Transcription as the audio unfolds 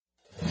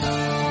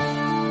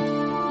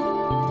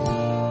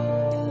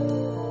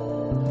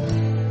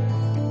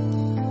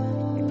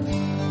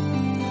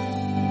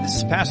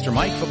Pastor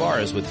Mike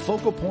Fabarez with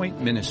Focal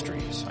Point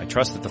Ministries. I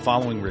trust that the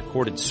following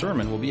recorded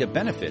sermon will be a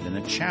benefit and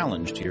a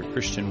challenge to your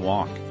Christian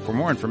walk. For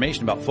more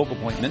information about Focal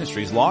Point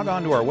Ministries, log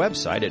on to our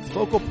website at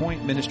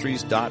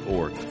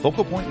focalpointministries.org,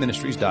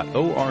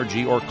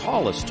 focalpointministries.org, or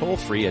call us toll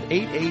free at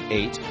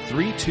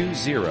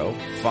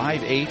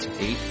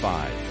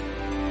 888-320-5885.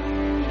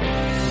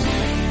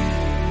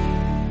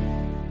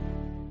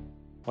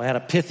 Well, I had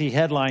a pithy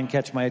headline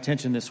catch my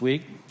attention this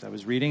week. As I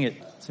was reading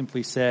it,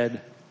 simply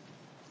said,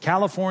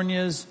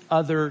 California's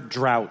other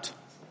drought.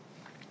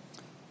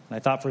 And I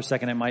thought for a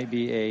second it might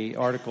be an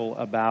article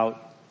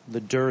about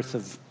the dearth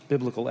of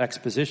biblical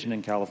exposition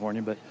in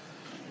California, but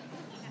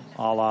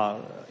a la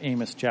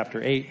Amos chapter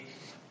 8.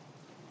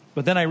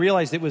 But then I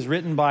realized it was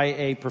written by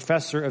a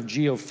professor of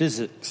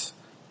geophysics.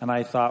 And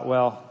I thought,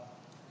 well,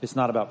 it's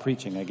not about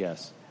preaching, I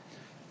guess.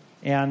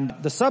 And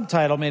the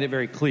subtitle made it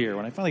very clear.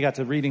 When I finally got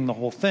to reading the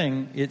whole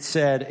thing, it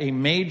said, a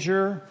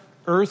major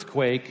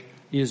earthquake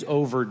is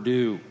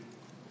overdue.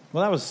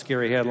 Well, that was a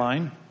scary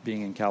headline,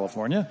 being in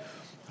California.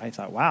 I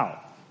thought, wow,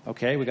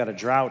 okay, we got a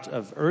drought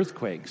of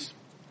earthquakes.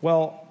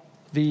 Well,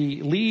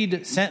 the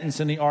lead sentence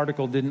in the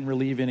article didn't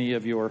relieve any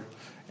of your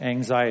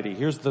anxiety.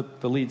 Here's the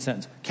lead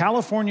sentence.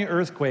 California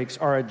earthquakes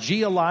are a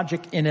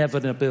geologic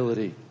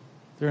inevitability.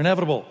 They're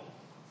inevitable.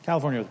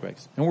 California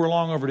earthquakes. And we're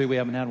long overdue. We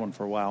haven't had one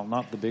for a while,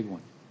 not the big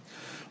one.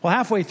 Well,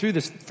 halfway through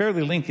this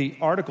fairly lengthy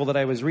article that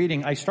I was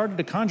reading, I started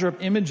to conjure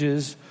up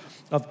images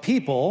of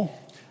people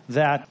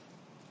that,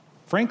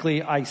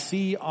 frankly, I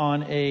see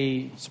on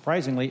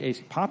surprisingly, a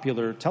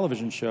popular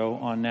television show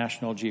on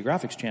National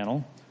Geographic's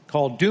channel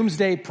called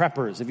Doomsday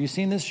Preppers. Have you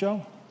seen this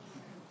show?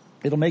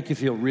 It'll make you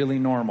feel really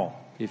normal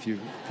if you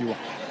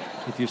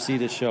see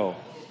this show.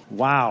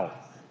 Wow.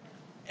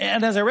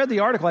 And as I read the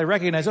article, I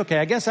recognized, okay,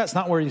 I guess that's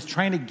not where he's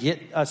trying to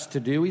get us to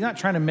do. He's not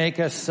trying to make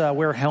us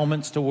wear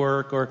helmets to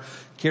work or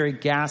carry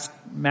gas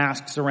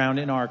masks around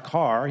in our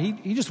car.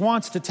 He just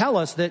wants to tell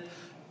us that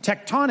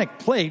tectonic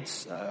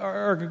plates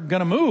are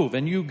going to move,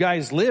 and you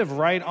guys live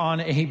right on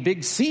a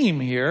big seam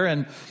here,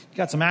 and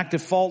got some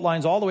active fault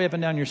lines all the way up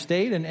and down your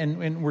state,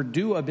 and we're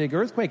due a big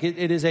earthquake.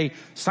 It is a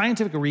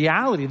scientific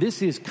reality.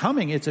 This is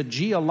coming. It's a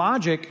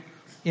geologic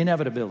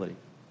inevitability.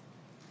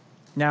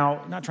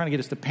 Now, not trying to get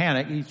us to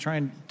panic. He's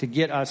trying to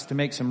get us to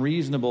make some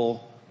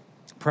reasonable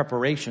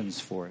preparations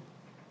for it.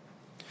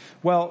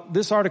 Well,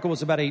 this article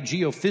was about a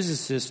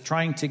geophysicist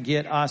trying to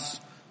get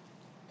us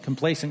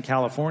complacent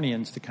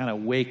Californians to kind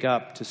of wake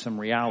up to some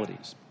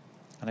realities.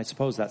 And I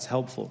suppose that's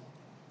helpful.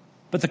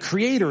 But the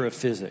creator of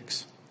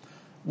physics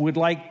would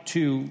like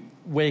to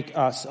wake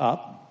us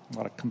up, a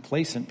lot of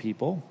complacent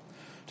people,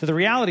 to the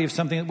reality of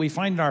something that we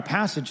find in our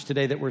passage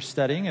today that we're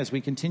studying as we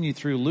continue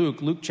through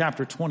Luke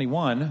chapter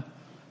 21,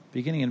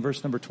 beginning in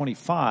verse number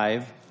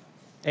 25,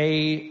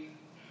 a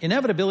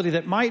inevitability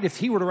that might, if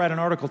he were to write an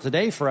article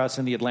today for us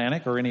in the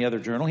Atlantic or any other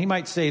journal, he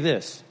might say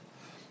this.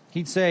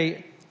 He'd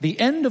say, the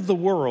end of the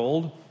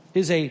world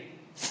is a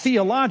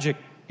theologic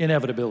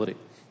inevitability.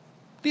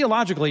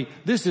 Theologically,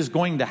 this is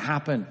going to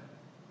happen.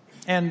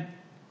 And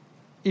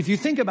if you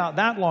think about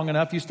that long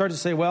enough, you start to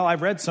say, well,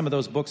 I've read some of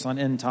those books on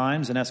end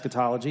times and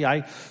eschatology.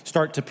 I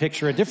start to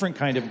picture a different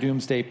kind of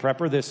doomsday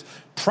prepper, this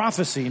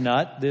prophecy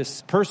nut,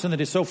 this person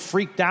that is so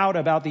freaked out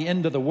about the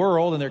end of the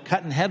world, and they're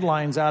cutting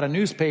headlines out of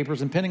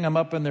newspapers and pinning them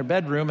up in their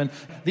bedroom. And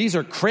these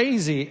are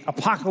crazy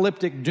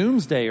apocalyptic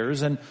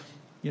doomsdayers. And,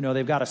 you know,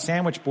 they've got a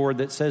sandwich board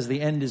that says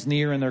the end is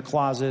near in their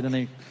closet, and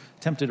they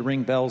tempted to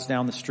ring bells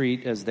down the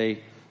street as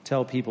they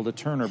tell people to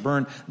turn or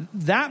burn.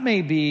 That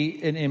may be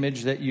an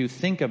image that you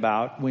think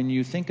about when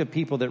you think of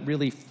people that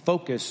really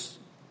focus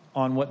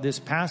on what this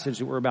passage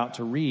that we're about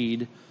to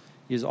read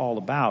is all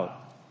about.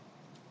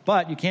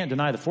 But you can't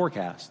deny the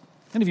forecast.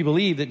 And if you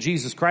believe that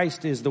Jesus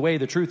Christ is the way,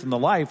 the truth, and the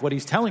life, what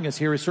he's telling us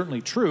here is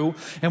certainly true.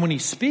 And when he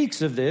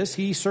speaks of this,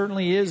 he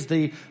certainly is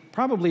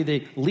probably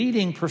the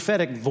leading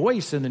prophetic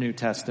voice in the New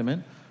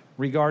Testament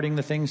regarding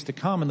the things to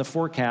come. And the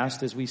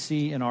forecast, as we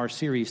see in our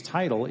series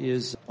title,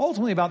 is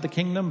ultimately about the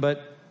kingdom,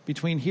 but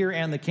between here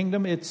and the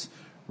kingdom, it's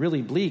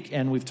really bleak.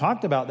 And we've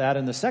talked about that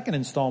in the second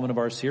installment of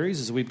our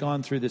series as we've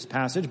gone through this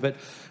passage. But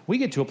we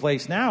get to a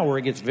place now where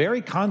it gets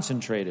very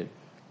concentrated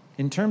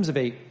in terms of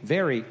a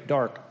very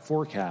dark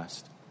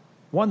forecast.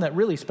 One that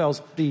really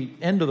spells the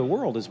end of the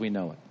world as we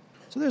know it.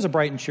 So there's a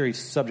bright and cheery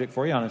subject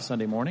for you on a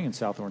Sunday morning in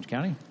South Orange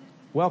County.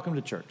 Welcome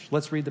to church.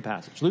 Let's read the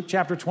passage. Luke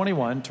chapter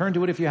 21. Turn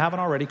to it if you haven't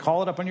already.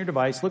 Call it up on your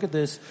device. Look at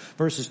this.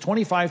 Verses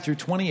 25 through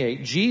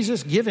 28.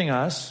 Jesus giving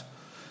us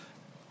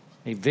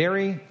a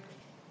very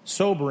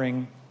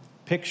sobering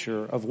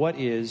picture of what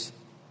is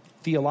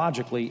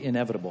theologically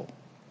inevitable.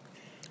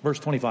 Verse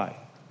 25.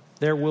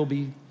 There will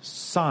be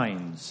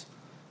signs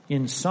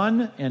in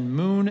sun and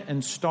moon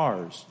and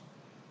stars,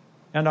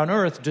 and on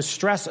earth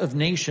distress of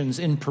nations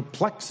in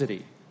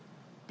perplexity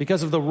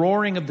because of the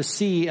roaring of the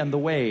sea and the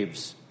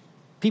waves,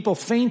 people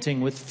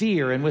fainting with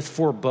fear and with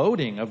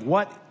foreboding of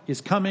what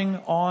is coming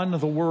on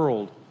the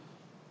world.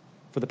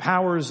 For the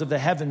powers of the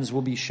heavens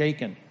will be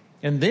shaken,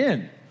 and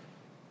then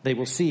they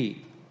will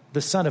see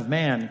the Son of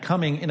Man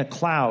coming in a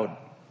cloud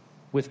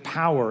with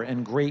power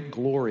and great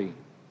glory.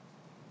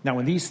 Now,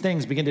 when these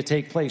things begin to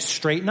take place,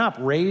 straighten up,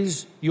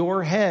 raise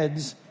your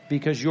heads,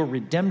 because your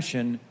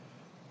redemption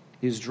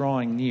is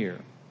drawing near.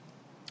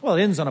 Well,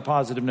 it ends on a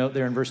positive note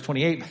there in verse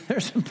 28. But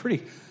there's some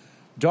pretty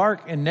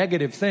dark and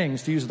negative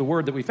things, to use the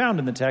word that we found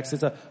in the text.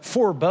 It's a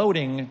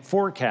foreboding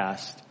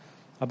forecast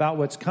about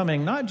what's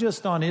coming, not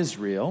just on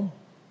Israel.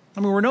 I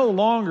mean, we're no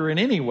longer in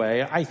any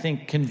way, I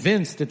think,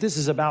 convinced that this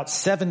is about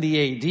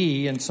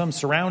 70 AD and some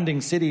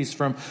surrounding cities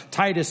from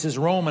Titus's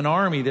Roman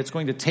army that's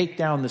going to take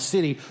down the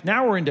city.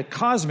 Now we're into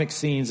cosmic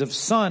scenes of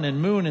sun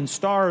and moon and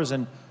stars,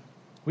 and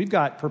we've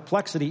got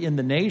perplexity in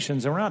the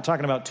nations. And we're not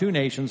talking about two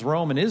nations,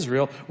 Rome and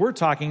Israel. We're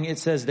talking, it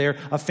says there,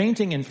 a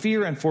fainting and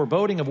fear and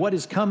foreboding of what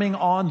is coming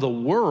on the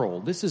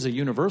world. This is a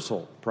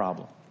universal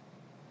problem.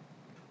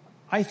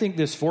 I think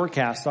this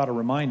forecast ought to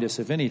remind us,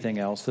 if anything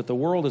else, that the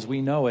world as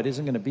we know it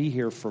isn't going to be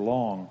here for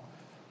long.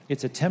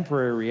 It's a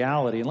temporary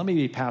reality. And let me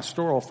be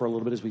pastoral for a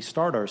little bit as we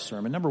start our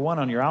sermon. Number one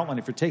on your outline,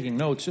 if you're taking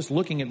notes, just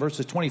looking at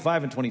verses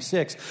 25 and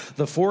 26,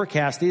 the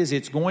forecast is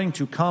it's going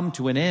to come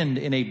to an end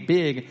in a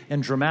big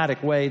and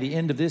dramatic way, the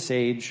end of this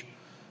age,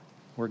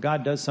 where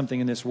God does something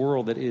in this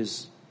world that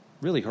is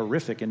really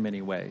horrific in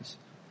many ways.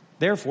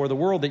 Therefore, the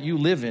world that you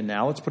live in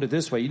now, let's put it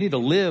this way, you need to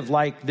live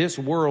like this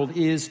world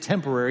is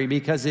temporary,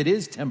 because it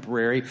is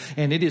temporary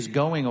and it is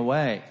going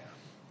away.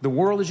 The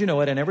world as you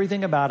know it and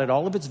everything about it,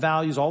 all of its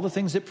values, all the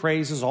things it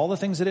praises, all the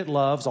things that it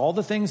loves, all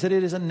the things that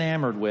it is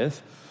enamored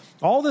with,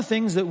 all the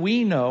things that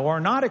we know are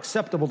not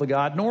acceptable to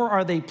God, nor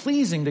are they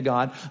pleasing to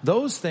God.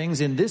 Those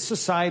things in this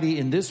society,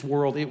 in this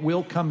world, it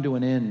will come to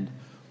an end.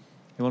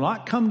 It will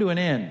not come to an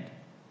end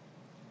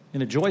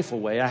in a joyful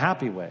way, a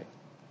happy way.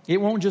 It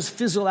won't just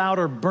fizzle out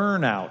or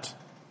burn out.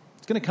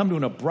 It's going to come to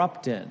an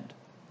abrupt end.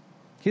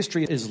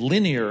 History is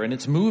linear and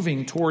it's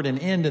moving toward an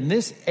end, and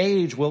this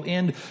age will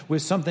end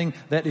with something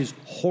that is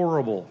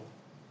horrible.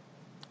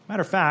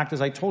 Matter of fact,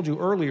 as I told you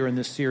earlier in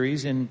this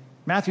series, in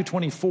Matthew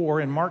 24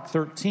 and Mark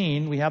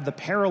 13, we have the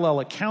parallel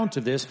account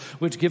of this,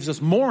 which gives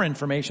us more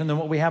information than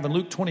what we have in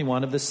Luke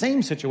 21 of the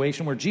same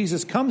situation where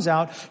Jesus comes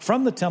out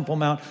from the Temple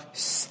Mount,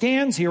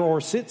 stands here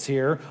or sits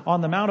here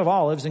on the Mount of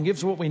Olives, and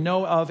gives what we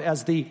know of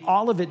as the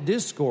Olivet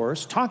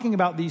Discourse, talking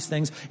about these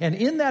things. And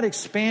in that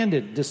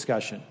expanded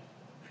discussion,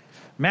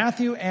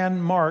 Matthew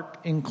and Mark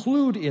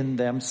include in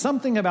them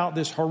something about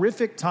this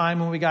horrific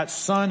time when we got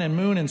sun and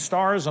moon and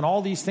stars and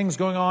all these things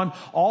going on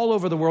all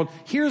over the world.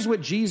 Here's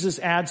what Jesus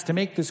adds to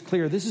make this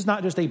clear. This is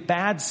not just a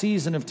bad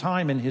season of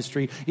time in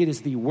history. It is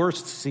the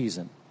worst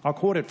season. I'll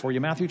quote it for you.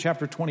 Matthew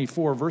chapter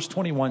 24, verse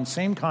 21,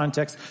 same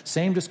context,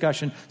 same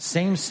discussion,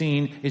 same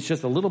scene. It's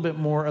just a little bit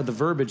more of the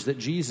verbiage that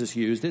Jesus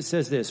used. It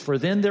says this, "For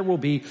then there will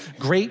be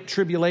great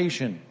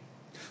tribulation,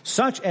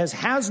 such as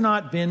has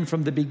not been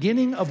from the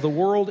beginning of the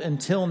world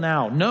until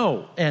now.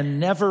 No, and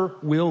never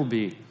will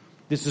be."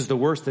 This is the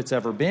worst that's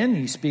ever been.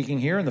 He's speaking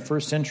here in the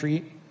 1st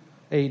century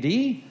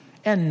AD,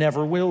 and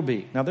never will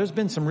be. Now, there's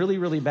been some really,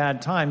 really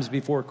bad times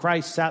before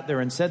Christ sat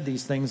there and said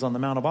these things on the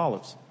Mount of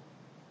Olives.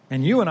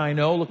 And you and I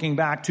know, looking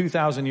back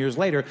 2,000 years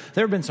later,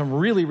 there have been some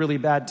really, really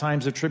bad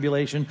times of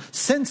tribulation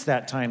since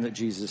that time that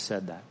Jesus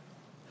said that.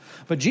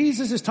 But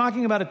Jesus is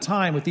talking about a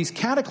time with these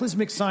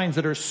cataclysmic signs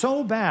that are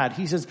so bad.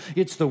 He says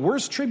it's the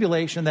worst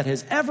tribulation that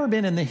has ever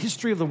been in the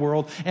history of the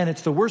world, and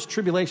it's the worst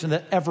tribulation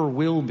that ever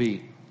will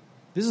be.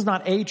 This is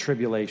not a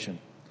tribulation.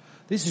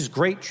 This is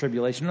great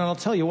tribulation, and I'll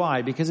tell you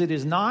why. Because it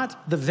is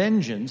not the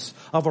vengeance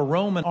of a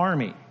Roman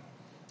army.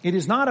 It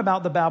is not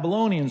about the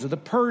Babylonians or the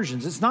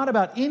Persians. It's not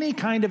about any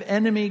kind of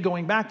enemy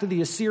going back to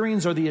the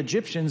Assyrians or the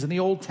Egyptians in the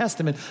Old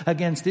Testament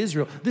against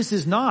Israel. This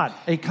is not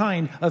a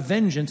kind of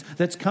vengeance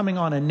that's coming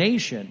on a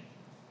nation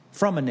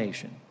from a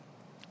nation.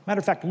 Matter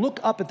of fact, look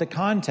up at the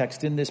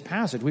context in this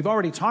passage. We've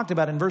already talked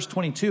about in verse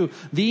 22,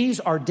 these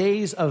are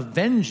days of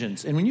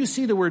vengeance. And when you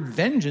see the word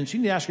vengeance,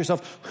 you need to ask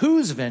yourself,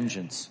 whose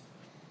vengeance?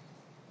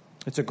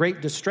 It's a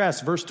great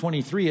distress. Verse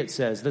 23, it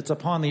says, that's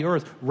upon the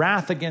earth,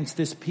 wrath against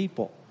this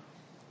people.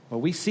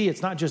 Well, we see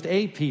it's not just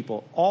a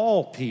people,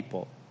 all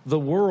people, the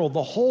world,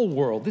 the whole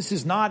world. This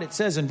is not, it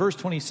says in verse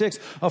 26,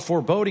 a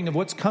foreboding of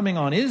what's coming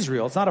on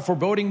Israel. It's not a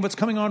foreboding of what's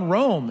coming on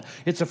Rome.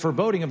 It's a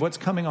foreboding of what's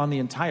coming on the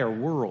entire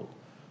world.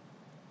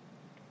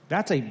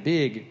 That's a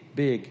big,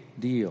 big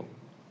deal.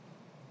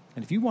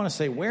 And if you want to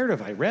say, where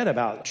have I read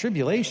about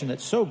tribulation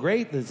that's so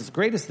great, that's the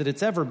greatest that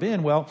it's ever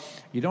been? Well,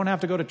 you don't have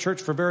to go to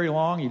church for very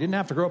long. You didn't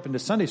have to grow up into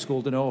Sunday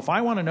school to know. If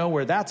I want to know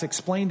where that's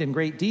explained in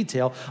great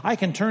detail, I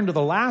can turn to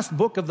the last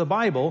book of the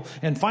Bible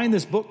and find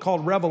this book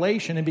called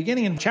Revelation. And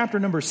beginning in chapter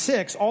number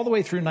 6, all the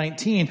way through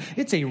 19,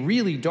 it's a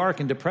really dark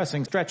and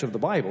depressing stretch of the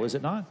Bible, is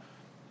it not?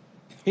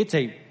 It's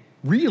a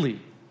really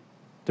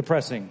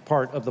depressing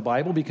part of the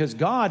Bible because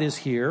God is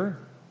here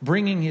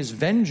bringing his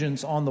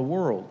vengeance on the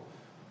world.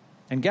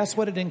 And guess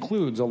what it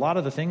includes? A lot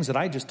of the things that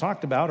I just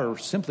talked about are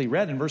simply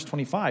read in verse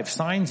 25.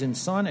 Signs in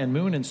sun and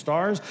moon and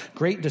stars,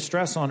 great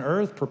distress on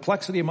earth,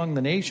 perplexity among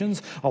the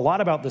nations, a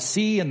lot about the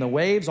sea and the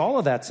waves, all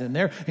of that's in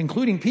there,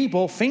 including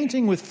people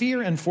fainting with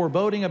fear and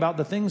foreboding about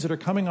the things that are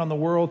coming on the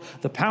world.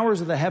 The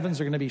powers of the heavens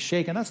are going to be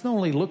shaken. That's not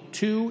only looked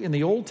to in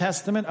the Old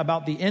Testament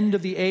about the end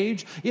of the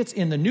age, it's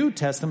in the New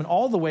Testament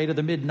all the way to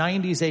the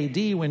mid-90s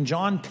AD when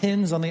John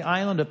pins on the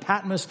island of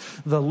Patmos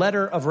the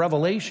letter of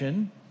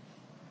Revelation.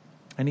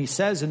 And he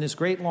says in this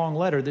great long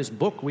letter, this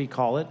book we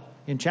call it,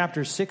 in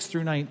chapters 6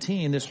 through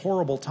 19, this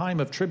horrible time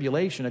of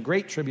tribulation, a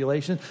great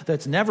tribulation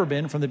that's never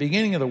been from the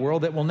beginning of the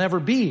world, that will never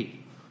be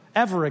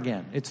ever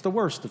again. It's the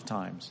worst of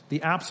times,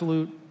 the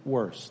absolute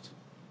worst.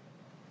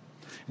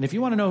 And if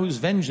you want to know whose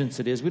vengeance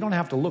it is, we don't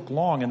have to look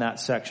long in that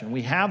section.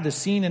 We have the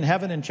scene in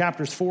heaven in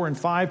chapters 4 and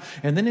 5.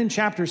 And then in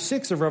chapter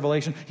 6 of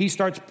Revelation, he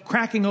starts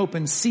cracking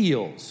open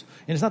seals.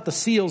 And it's not the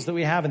seals that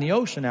we have in the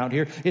ocean out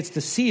here. It's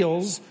the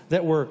seals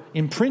that were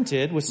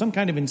imprinted with some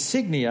kind of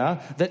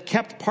insignia that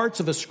kept parts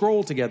of a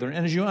scroll together.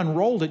 And as you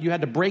unrolled it, you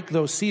had to break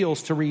those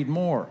seals to read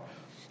more.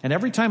 And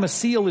every time a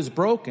seal is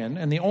broken,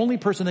 and the only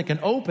person that can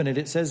open it,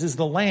 it says, is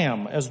the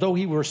Lamb, as though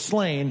he were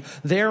slain,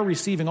 there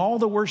receiving all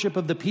the worship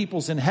of the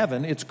peoples in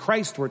heaven. It's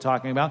Christ we're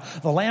talking about.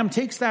 The Lamb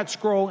takes that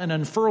scroll and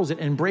unfurls it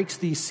and breaks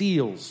these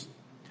seals.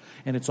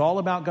 And it's all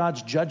about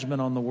God's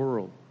judgment on the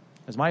world.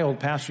 As my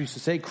old pastor used to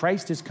say,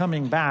 Christ is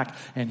coming back,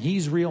 and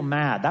he's real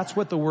mad. That's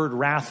what the word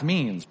wrath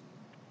means.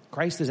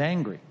 Christ is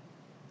angry.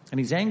 And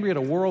he's angry at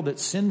a world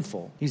that's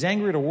sinful. He's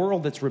angry at a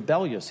world that's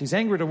rebellious. He's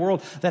angry at a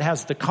world that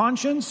has the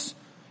conscience.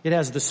 It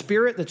has the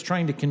Spirit that's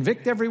trying to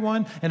convict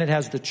everyone, and it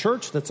has the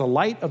church that's a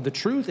light of the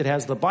truth. It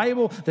has the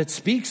Bible that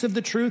speaks of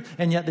the truth,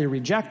 and yet they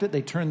reject it.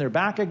 They turn their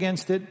back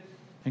against it,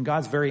 and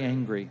God's very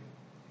angry.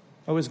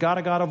 Oh, is God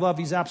a God of love?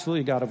 He's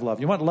absolutely a God of love.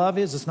 You know what love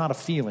is? It's not a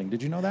feeling.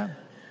 Did you know that?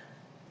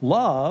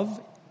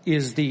 Love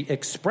is the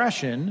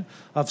expression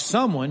of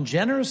someone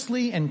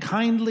generously and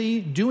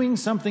kindly doing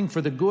something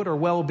for the good or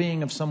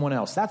well-being of someone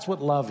else. That's what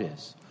love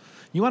is.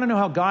 You want to know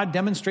how God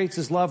demonstrates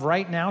his love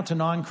right now to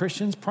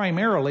non-Christians?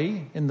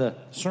 Primarily, in the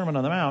Sermon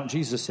on the Mount,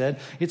 Jesus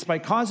said, it's by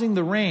causing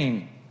the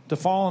rain to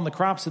fall on the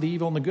crops of the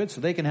evil and the good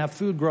so they can have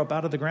food grow up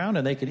out of the ground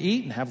and they can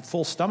eat and have a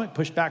full stomach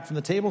pushed back from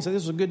the table and say,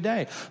 this is a good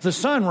day. The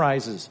sun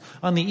rises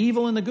on the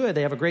evil and the good.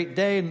 They have a great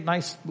day,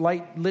 nice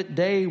light lit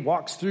day,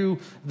 walks through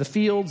the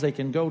fields. They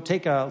can go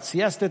take a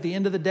siesta at the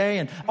end of the day.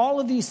 And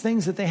all of these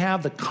things that they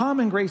have, the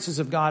common graces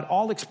of God,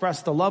 all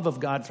express the love of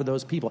God for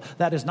those people.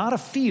 That is not a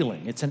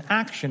feeling. It's an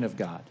action of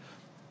God.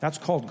 That's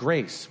called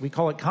grace. We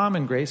call it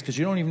common grace because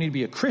you don't even need to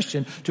be a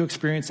Christian to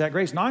experience that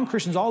grace.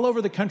 Non-Christians all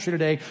over the country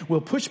today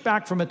will push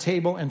back from a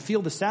table and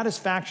feel the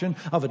satisfaction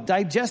of a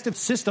digestive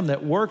system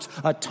that works,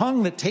 a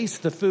tongue that tastes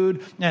the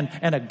food, and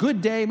a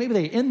good day. Maybe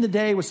they end the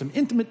day with some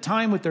intimate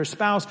time with their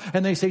spouse,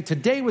 and they say,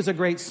 today was a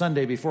great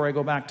Sunday before I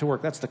go back to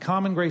work. That's the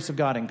common grace of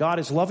God, and God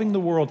is loving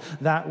the world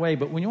that way.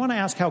 But when you want to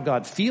ask how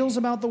God feels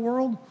about the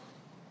world,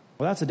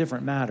 well, that's a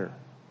different matter.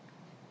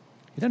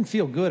 He doesn't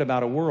feel good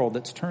about a world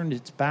that's turned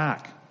its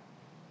back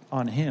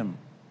on him,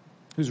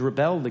 who's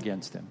rebelled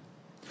against him.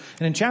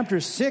 And in chapter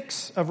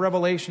 6 of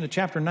Revelation to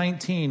chapter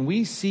 19,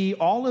 we see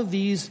all of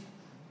these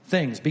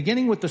things,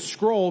 beginning with the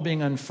scroll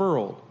being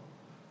unfurled,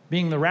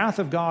 being the wrath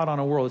of God on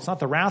a world. It's not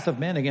the wrath of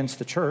men against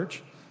the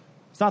church.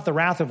 It's not the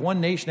wrath of one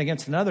nation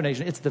against another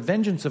nation. It's the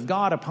vengeance of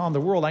God upon the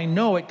world. I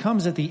know it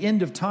comes at the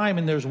end of time,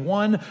 and there's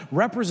one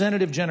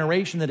representative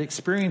generation that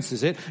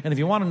experiences it. And if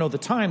you want to know the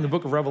time, the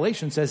book of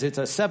Revelation says it's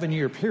a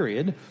 7-year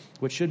period,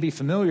 which should be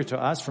familiar to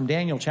us. From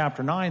Daniel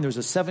chapter 9, there's a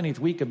 70th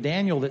week of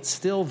Daniel that's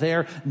still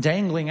there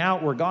dangling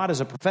out, where God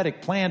has a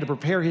prophetic plan to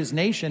prepare his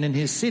nation and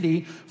his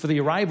city for the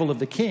arrival of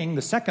the king,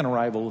 the second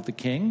arrival of the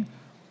king.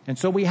 And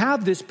so we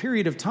have this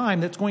period of time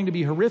that's going to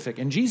be horrific.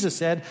 And Jesus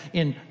said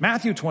in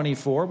Matthew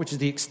 24, which is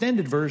the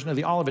extended version of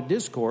the Olivet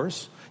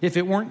Discourse, if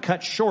it weren't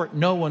cut short,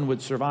 no one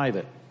would survive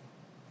it.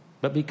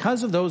 But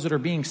because of those that are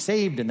being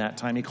saved in that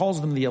time, he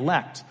calls them the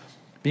elect,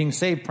 being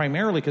saved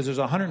primarily because there's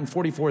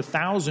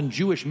 144,000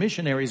 Jewish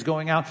missionaries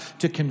going out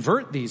to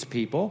convert these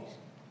people.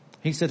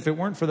 He said, if it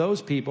weren't for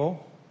those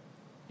people,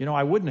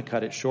 I wouldn't have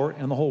cut it short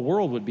and the whole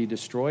world would be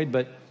destroyed.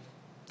 But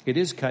it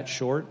is cut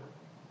short.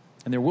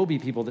 And there will be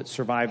people that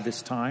survive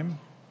this time.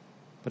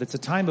 But it's a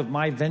time of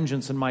my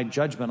vengeance and my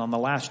judgment on the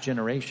last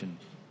generation.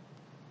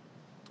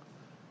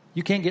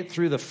 You can't get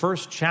through the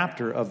first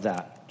chapter of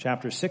that,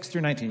 chapter 6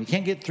 through 19. You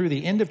can't get through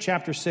the end of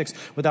chapter 6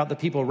 without the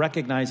people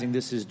recognizing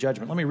this is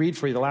judgment. Let me read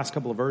for you the last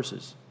couple of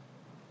verses.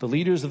 The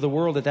leaders of the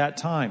world at that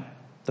time,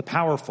 the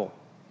powerful,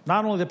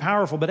 not only the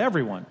powerful, but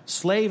everyone,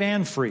 slave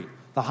and free,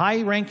 the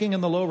high-ranking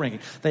and the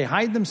low-ranking. They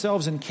hide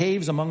themselves in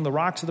caves among the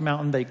rocks of the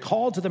mountain. They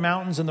call to the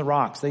mountains and the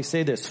rocks. They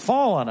say this,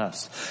 fall on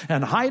us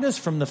and hide us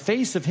from the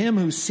face of him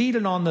who's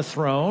seated on the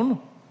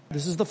throne.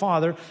 This is the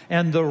Father.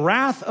 And the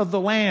wrath of the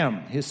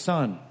Lamb, his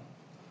Son.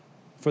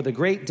 For the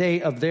great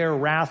day of their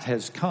wrath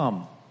has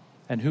come.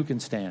 And who can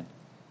stand?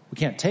 We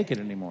can't take it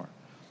anymore.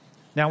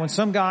 Now, when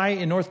some guy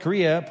in North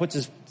Korea puts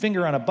his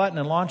finger on a button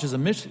and launches a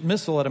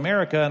missile at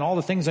America, and all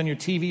the things on your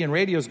TV and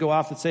radios go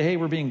off that say, hey,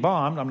 we're being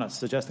bombed, I'm not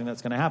suggesting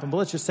that's going to happen, but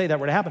let's just say that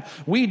were to happen,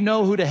 we'd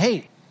know who to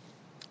hate.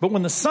 But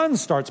when the sun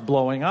starts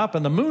blowing up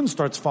and the moon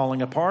starts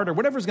falling apart or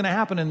whatever's going to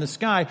happen in the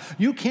sky,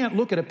 you can't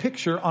look at a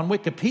picture on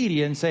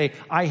Wikipedia and say,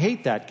 I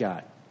hate that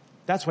guy.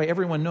 That's why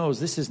everyone knows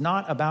this is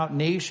not about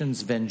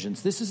nations'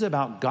 vengeance. This is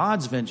about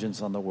God's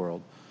vengeance on the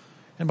world.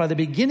 And by the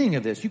beginning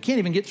of this, you can't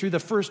even get through the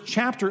first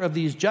chapter of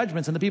these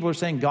judgments, and the people are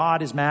saying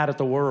God is mad at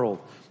the world.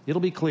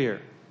 It'll be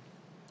clear,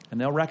 and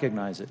they'll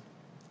recognize it.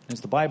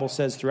 As the Bible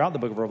says throughout the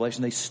book of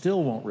Revelation, they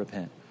still won't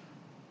repent.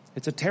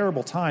 It's a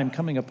terrible time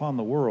coming upon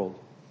the world.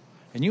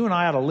 And you and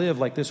I ought to live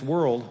like this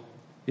world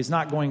is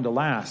not going to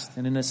last.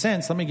 And in a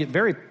sense, let me get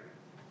very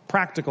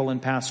practical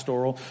and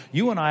pastoral.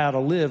 You and I ought to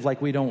live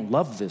like we don't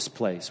love this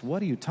place.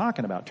 What are you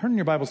talking about? Turn in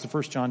your Bibles to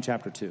 1 John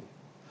chapter 2.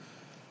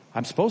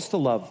 I'm supposed to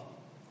love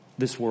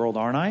this world,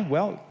 aren't I?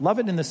 Well, love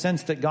it in the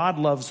sense that God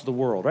loves the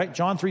world, right?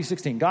 John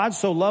 3:16. God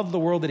so loved the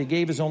world that he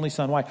gave his only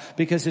son. Why?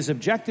 Because his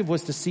objective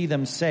was to see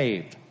them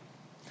saved.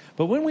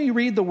 But when we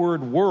read the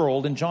word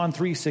world in John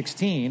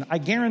 3:16, I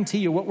guarantee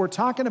you what we're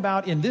talking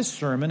about in this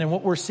sermon and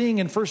what we're seeing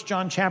in 1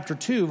 John chapter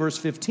 2, verse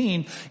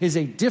 15, is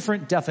a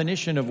different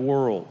definition of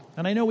world.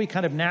 And I know we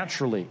kind of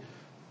naturally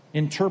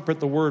interpret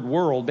the word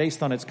world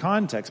based on its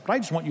context, but I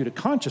just want you to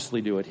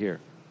consciously do it here.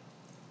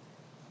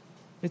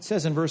 It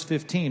says in verse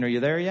 15, are you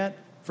there yet?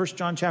 1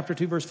 John chapter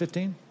 2, verse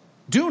 15.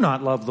 Do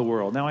not love the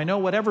world. Now, I know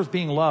whatever's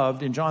being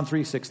loved in John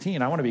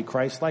 3:16, I want to be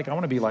Christ-like. I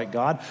want to be like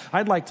God.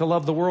 I'd like to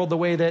love the world the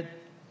way that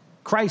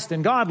Christ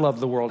and God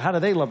love the world. How do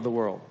they love the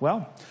world?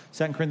 Well,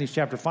 2 Corinthians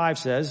chapter 5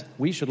 says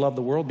we should love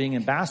the world being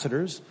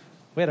ambassadors.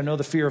 We ought to know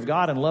the fear of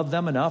God and love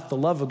them enough. The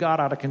love of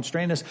God ought to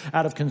constrain us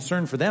out of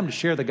concern for them to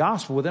share the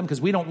gospel with them because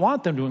we don't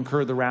want them to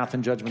incur the wrath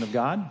and judgment of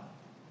God.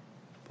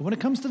 But when it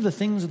comes to the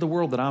things of the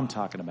world that I'm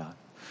talking about,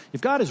 if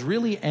God is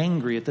really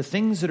angry at the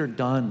things that are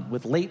done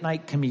with late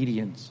night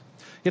comedians,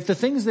 if the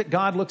things that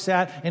God looks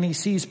at and he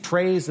sees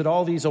praised at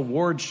all these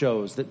award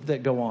shows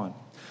that go on,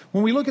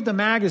 when we look at the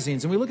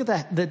magazines and we look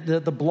at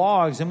the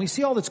blogs and we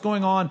see all that's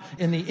going on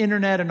in the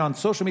internet and on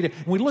social media,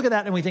 and we look at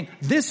that and we think,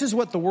 this is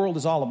what the world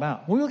is all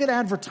about. When we look at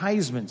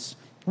advertisements,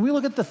 when we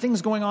look at the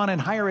things going on in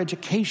higher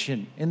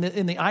education, in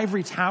the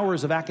ivory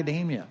towers of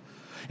academia,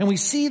 and we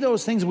see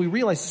those things and we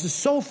realize this is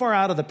so far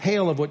out of the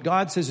pale of what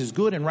God says is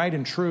good and right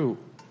and true.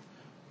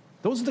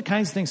 Those are the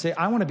kinds of things say,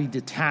 I want to be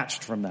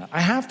detached from that. I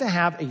have to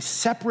have a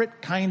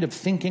separate kind of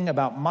thinking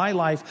about my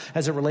life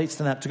as it relates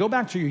to that. To go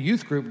back to your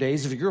youth group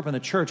days, if you grew up in the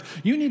church,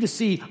 you need to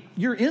see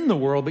you're in the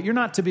world, but you're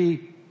not to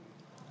be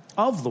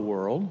of the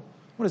world.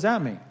 What does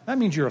that mean? That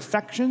means your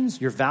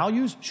affections, your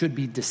values should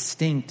be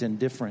distinct and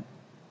different.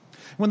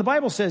 When the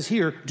Bible says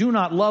here, do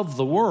not love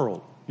the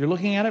world, you're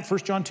looking at it, 1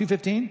 John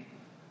 2:15,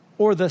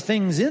 or the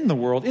things in the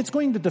world, it's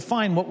going to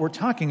define what we're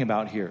talking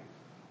about here.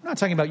 We're not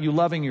talking about you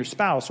loving your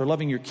spouse or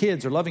loving your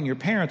kids or loving your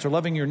parents or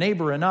loving your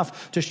neighbor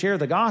enough to share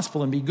the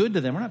gospel and be good to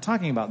them. We're not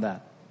talking about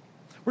that.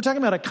 We're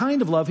talking about a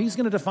kind of love he's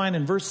going to define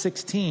in verse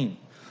 16.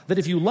 That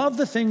if you love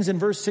the things in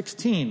verse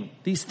 16,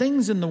 these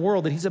things in the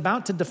world that he's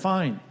about to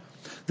define,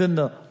 then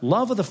the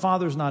love of the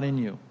Father is not in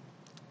you.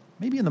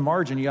 Maybe in the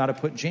margin you ought to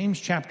put James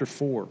chapter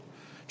 4.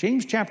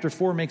 James chapter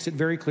 4 makes it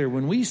very clear.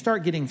 When we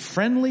start getting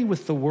friendly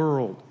with the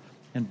world,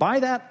 and by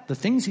that, the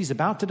things he's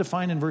about to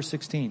define in verse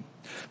 16.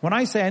 When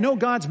I say, I know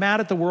God's mad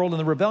at the world and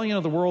the rebellion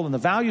of the world and the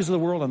values of the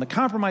world and the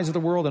compromise of the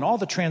world and all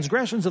the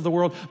transgressions of the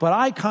world, but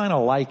I kind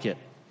of like it.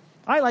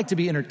 I like to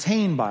be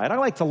entertained by it. I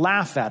like to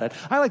laugh at it.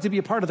 I like to be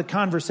a part of the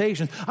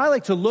conversation. I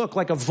like to look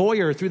like a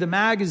voyeur through the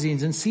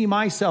magazines and see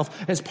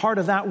myself as part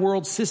of that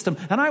world system.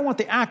 And I want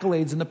the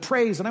accolades and the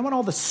praise and I want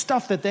all the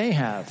stuff that they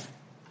have.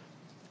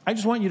 I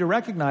just want you to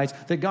recognize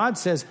that God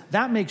says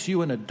that makes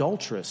you an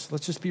adulteress.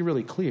 Let's just be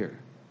really clear.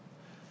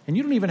 And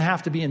you don't even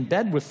have to be in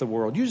bed with the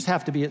world. You just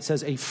have to be, it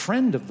says, a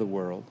friend of the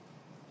world.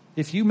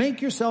 If you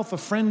make yourself a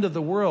friend of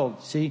the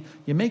world, see,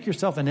 you make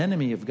yourself an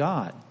enemy of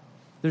God.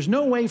 There's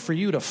no way for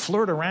you to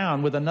flirt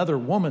around with another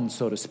woman,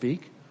 so to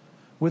speak,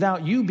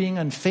 without you being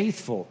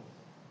unfaithful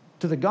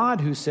to the God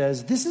who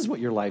says, this is what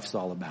your life's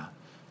all about.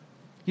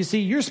 You see,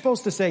 you're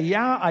supposed to say,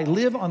 yeah, I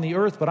live on the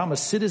earth, but I'm a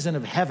citizen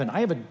of heaven.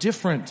 I have a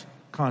different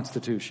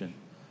constitution.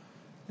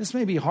 This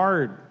may be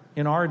hard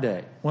in our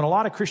day, when a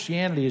lot of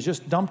Christianity is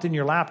just dumped in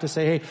your lap to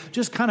say, hey,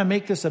 just kind of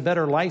make this a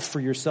better life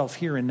for yourself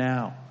here and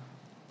now.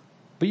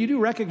 But you do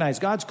recognize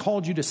God's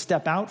called you to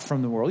step out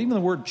from the world. Even the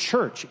word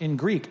church in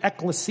Greek,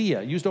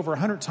 ekklesia, used over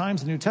 100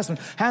 times in the New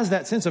Testament, has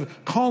that sense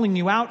of calling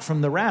you out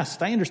from the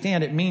rest. I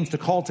understand it means to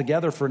call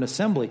together for an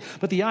assembly.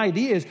 But the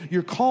idea is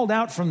you're called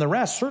out from the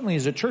rest, certainly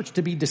as a church,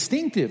 to be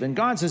distinctive. And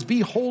God says,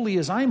 be holy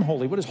as I'm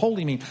holy. What does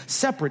holy mean?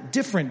 Separate,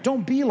 different.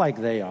 Don't be like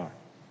they are.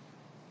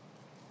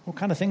 What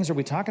kind of things are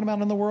we talking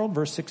about in the world?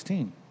 Verse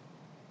 16.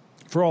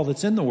 For all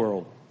that's in the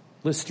world.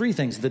 Lists three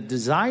things. The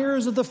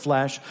desires of the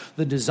flesh,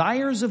 the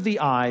desires of the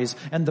eyes,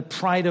 and the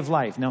pride of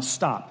life. Now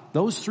stop.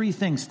 Those three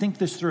things, think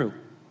this through.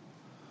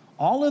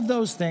 All of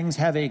those things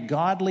have a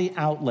godly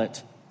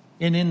outlet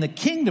And in the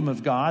kingdom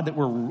of God that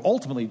we're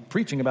ultimately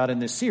preaching about in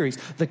this series,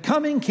 the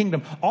coming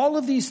kingdom, all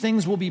of these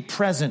things will be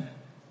present.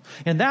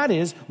 And that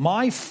is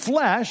my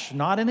flesh,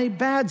 not in a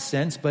bad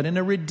sense, but in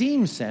a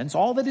redeemed sense,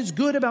 all that is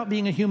good about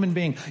being a human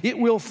being, it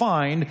will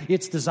find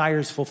its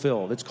desires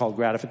fulfilled. It's called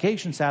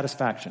gratification,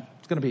 satisfaction.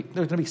 There's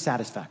going to be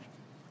satisfaction.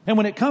 And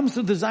when it comes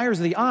to the desires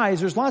of the eyes,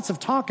 there's lots of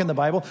talk in the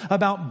Bible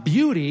about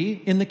beauty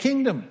in the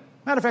kingdom.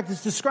 Matter of fact,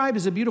 it's described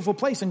as a beautiful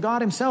place, and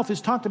God himself has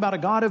talked about a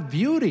God of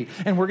beauty,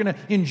 and we're going to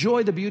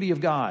enjoy the beauty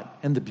of God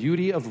and the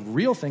beauty of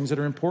real things that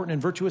are important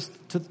and virtuous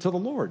to the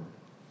Lord.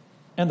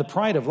 And the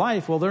pride of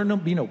life, well, there'll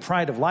be no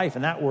pride of life,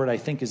 and that word, I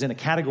think, is in a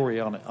category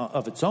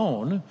of its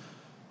own.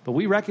 But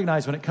we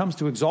recognize when it comes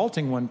to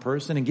exalting one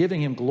person and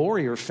giving him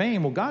glory or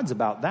fame, well, God's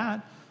about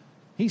that.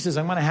 He says,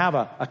 I'm going to have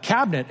a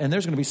cabinet, and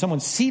there's going to be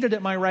someone seated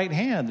at my right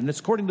hand. And it's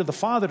according to the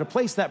Father to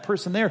place that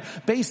person there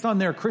based on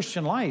their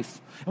Christian life.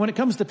 And when it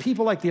comes to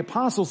people like the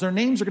apostles, their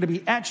names are going to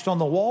be etched on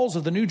the walls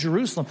of the New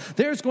Jerusalem.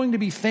 There's going to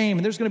be fame,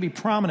 and there's going to be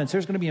prominence,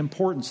 there's going to be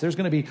importance, there's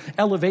going to be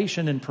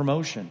elevation and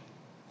promotion.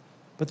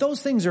 But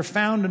those things are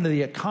found under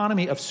the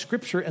economy of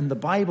Scripture and the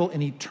Bible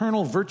and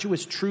eternal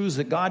virtuous truths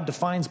that God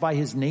defines by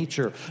his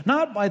nature,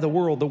 not by the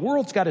world. The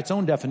world's got its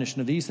own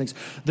definition of these things.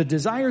 The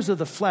desires of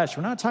the flesh,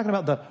 we're not talking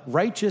about the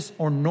righteous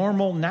or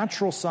normal,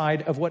 natural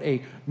side of what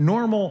a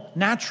normal,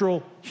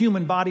 natural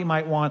human body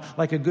might want,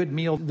 like a good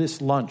meal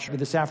this lunch or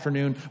this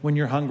afternoon when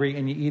you're hungry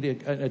and you eat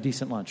a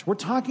decent lunch. We're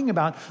talking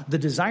about the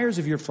desires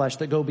of your flesh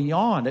that go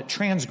beyond, that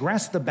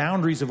transgress the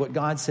boundaries of what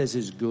God says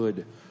is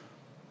good.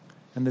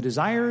 And the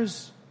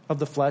desires of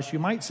the flesh, you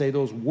might say,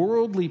 those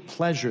worldly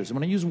pleasures. And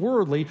when I use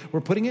worldly,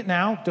 we're putting it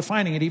now,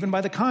 defining it even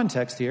by the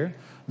context here.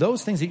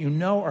 Those things that you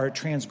know are a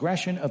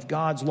transgression of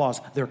God's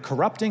laws. They're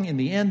corrupting in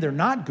the end. They're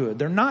not good.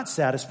 They're not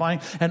satisfying.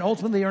 And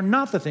ultimately are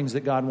not the things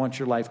that God wants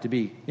your life to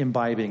be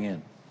imbibing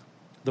in.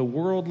 The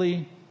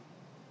worldly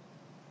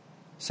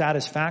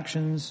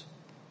satisfactions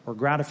or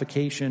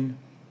gratification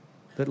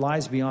that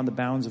lies beyond the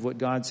bounds of what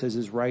God says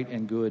is right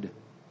and good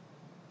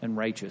and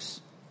righteous.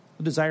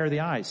 The desire of the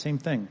eyes, same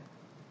thing.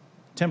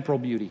 Temporal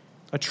beauty,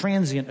 a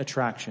transient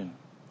attraction,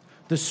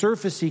 the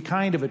surfacey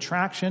kind of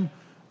attraction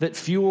that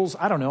fuels,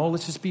 I don't know,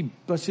 let's just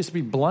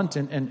be blunt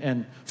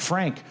and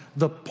frank,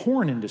 the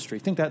porn industry.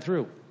 Think that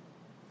through.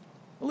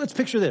 Well, let's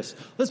picture this.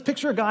 Let's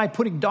picture a guy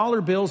putting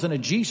dollar bills in a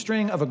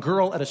G-string of a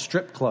girl at a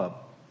strip club,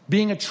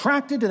 being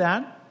attracted to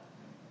that.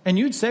 And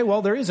you'd say,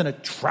 well, there is an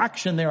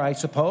attraction there, I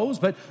suppose,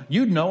 but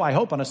you'd know, I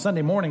hope, on a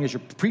Sunday morning as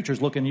your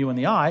preacher's looking you in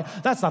the eye,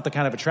 that's not the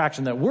kind of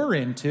attraction that we're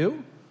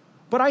into.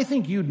 But I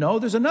think you'd know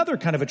there's another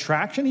kind of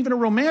attraction, even a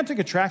romantic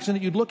attraction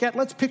that you'd look at.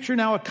 Let's picture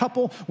now a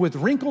couple with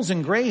wrinkles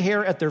and gray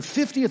hair at their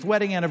 50th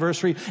wedding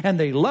anniversary, and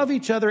they love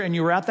each other, and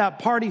you were at that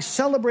party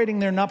celebrating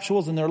their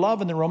nuptials and their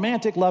love and their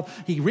romantic love.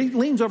 He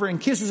leans over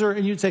and kisses her,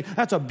 and you'd say,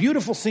 that's a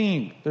beautiful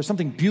scene. There's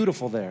something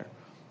beautiful there.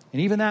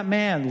 And even that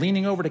man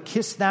leaning over to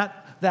kiss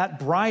that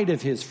bride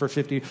of his for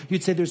 50,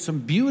 you'd say there's some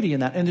beauty in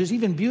that, and there's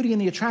even beauty in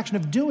the attraction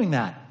of doing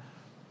that.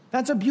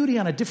 That's a beauty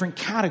on a different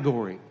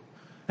category.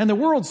 And the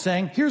world's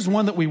saying, here's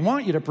one that we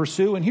want you to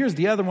pursue, and here's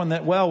the other one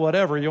that, well,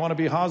 whatever, you want to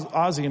be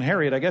Ozzie and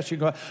Harriet, I guess you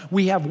go.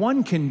 We have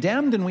one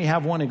condemned and we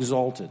have one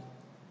exalted.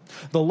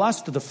 The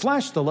lust of the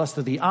flesh, the lust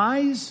of the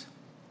eyes,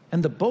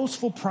 and the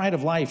boastful pride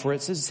of life, where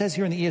it says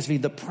here in the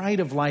ESV, the pride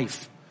of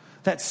life.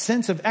 That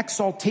sense of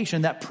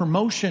exaltation, that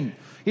promotion.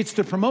 It's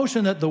the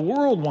promotion that the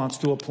world wants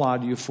to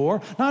applaud you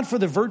for, not for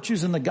the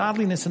virtues and the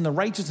godliness and the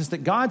righteousness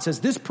that God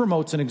says this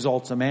promotes and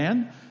exalts a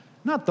man.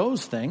 Not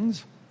those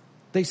things.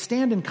 They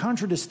stand in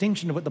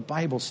contradistinction to what the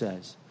Bible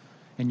says.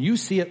 And you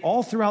see it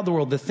all throughout the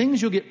world. The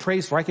things you'll get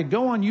praised for. I could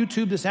go on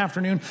YouTube this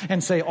afternoon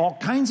and say all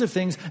kinds of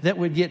things that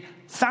would get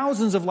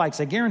thousands of likes.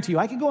 I guarantee you,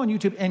 I could go on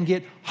YouTube and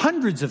get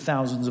hundreds of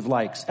thousands of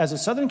likes. As a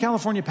Southern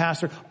California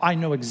pastor, I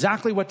know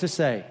exactly what to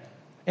say.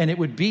 And it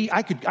would be,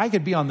 I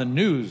could be on the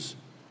news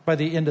by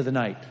the end of the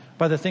night.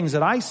 By the things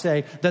that I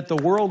say, that the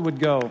world would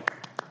go,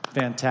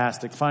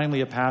 fantastic. Finally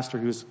a pastor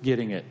who's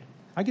getting it.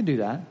 I could do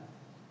that.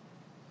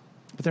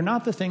 But they're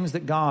not the things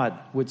that God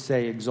would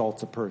say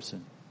exalts a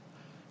person.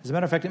 As a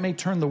matter of fact, it may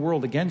turn the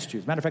world against you.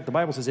 As a matter of fact, the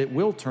Bible says it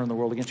will turn the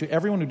world against you.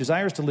 Everyone who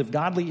desires to live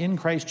godly in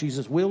Christ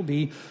Jesus will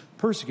be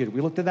persecuted. We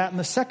looked at that in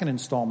the second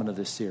installment of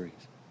this series.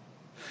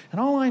 And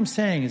all I'm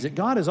saying is that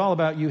God is all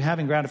about you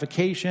having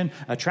gratification,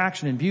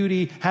 attraction and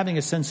beauty, having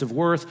a sense of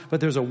worth, but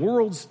there's a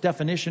world's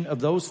definition of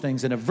those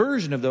things and a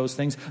version of those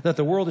things that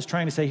the world is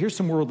trying to say, here's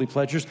some worldly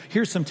pleasures,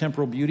 here's some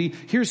temporal beauty,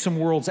 here's some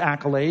world's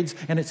accolades,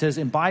 and it says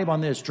imbibe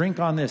on this, drink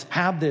on this,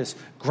 have this,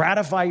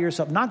 gratify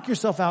yourself, knock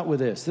yourself out with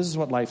this. This is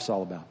what life's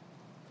all about.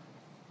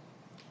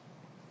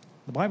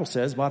 The Bible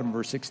says, bottom of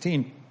verse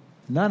 16,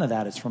 none of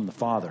that is from the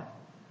Father.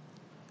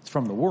 It's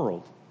from the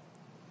world.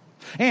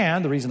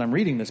 And the reason I'm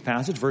reading this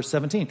passage, verse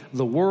 17,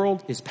 the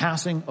world is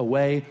passing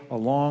away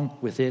along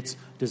with its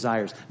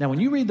desires. Now, when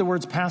you read the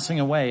words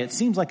passing away, it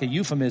seems like a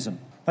euphemism.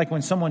 Like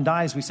when someone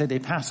dies, we say they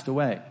passed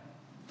away.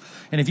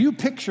 And if you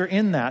picture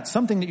in that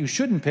something that you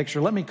shouldn't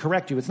picture, let me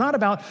correct you. It's not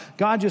about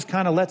God just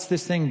kind of lets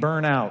this thing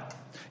burn out.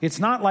 It's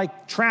not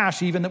like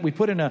trash even that we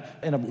put in a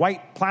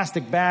white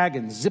plastic bag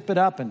and zip it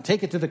up and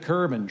take it to the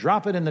curb and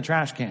drop it in the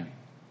trash can.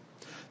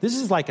 This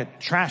is like a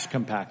trash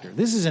compactor.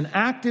 This is an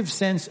active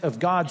sense of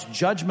God's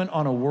judgment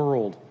on a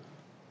world.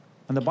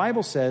 And the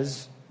Bible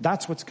says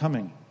that's what's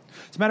coming.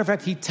 As a matter of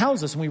fact, he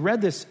tells us, and we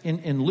read this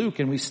in Luke,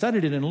 and we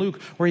studied it in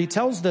Luke, where he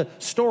tells the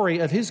story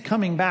of his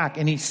coming back,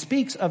 and he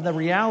speaks of the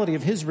reality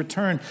of his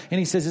return, and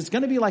he says it's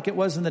going to be like it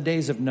was in the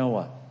days of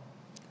Noah.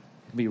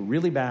 It'll be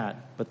really bad,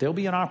 but there'll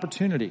be an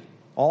opportunity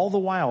all the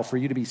while for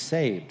you to be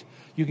saved.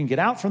 You can get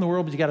out from the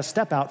world, but you got to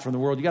step out from the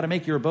world. You got to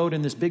make your abode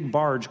in this big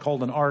barge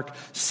called an ark,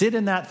 sit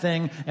in that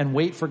thing, and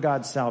wait for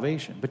God's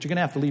salvation. But you're going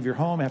to have to leave your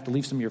home, have to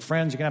leave some of your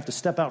friends. You're going to have to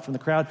step out from the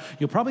crowd.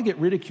 You'll probably get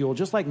ridiculed,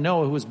 just like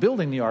Noah, who was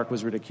building the ark,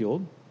 was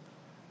ridiculed.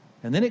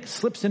 And then it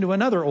slips into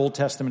another Old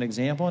Testament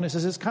example, and it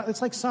says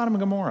it's like Sodom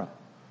and Gomorrah.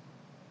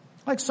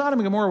 Like Sodom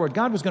and Gomorrah, where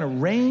God was going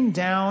to rain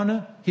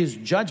down his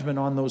judgment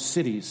on those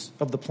cities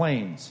of the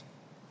plains.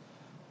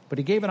 But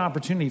he gave an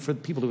opportunity for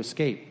people to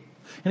escape.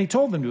 And he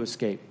told them to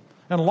escape.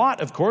 And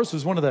Lot, of course,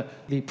 was one of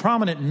the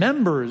prominent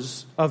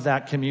members of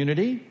that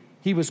community.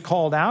 He was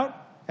called out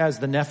as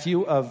the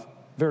nephew of a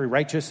very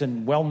righteous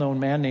and well-known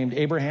man named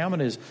Abraham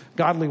and his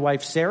godly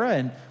wife Sarah.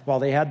 And while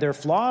they had their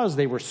flaws,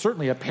 they were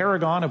certainly a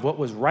paragon of what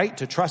was right,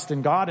 to trust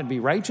in God and be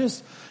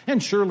righteous.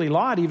 And surely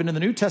Lot, even in the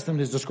New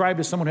Testament, is described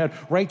as someone who had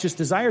righteous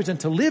desires. And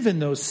to live in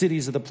those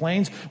cities of the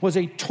plains was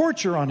a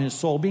torture on his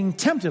soul, being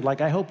tempted,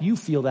 like I hope you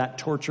feel that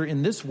torture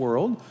in this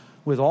world,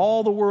 with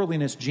all the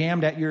worldliness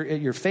jammed at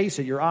your face,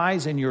 at your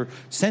eyes, and your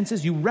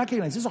senses. You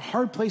recognize this is a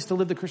hard place to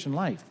live the Christian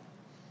life.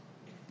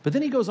 But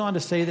then he goes on to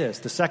say this,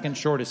 the second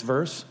shortest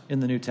verse in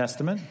the New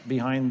Testament,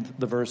 behind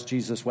the verse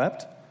Jesus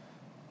wept,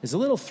 is a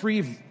little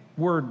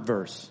 3-word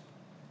verse.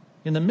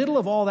 In the middle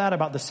of all that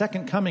about the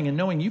second coming and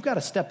knowing you've got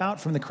to step out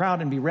from the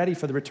crowd and be ready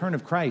for the return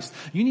of Christ,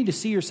 you need to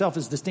see yourself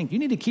as distinct. You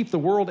need to keep the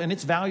world and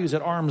its values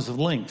at arm's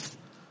length.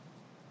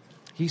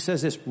 He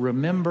says this,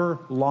 remember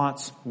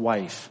Lot's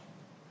wife.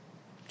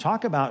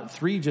 Talk about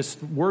 3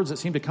 just words that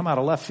seem to come out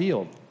of left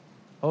field.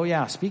 Oh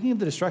yeah, speaking of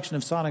the destruction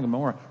of Sodom and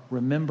Gomorrah,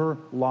 remember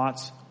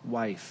Lot's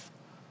wife.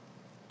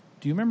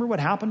 Do you remember what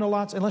happened to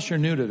Lot's? Unless you're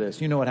new to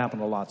this, you know what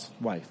happened to Lot's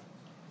wife.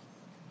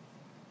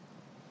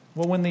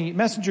 Well, when the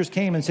messengers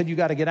came and said, you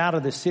got to get out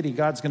of this city,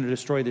 God's going to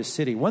destroy this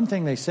city. One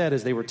thing they said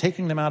as they were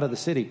taking them out of the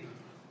city,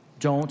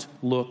 don't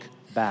look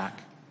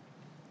back.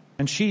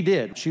 And she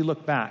did. She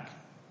looked back.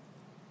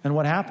 And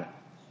what happened?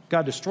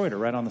 God destroyed her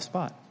right on the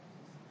spot.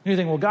 And you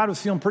think, well, God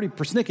was feeling pretty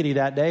persnickety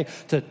that day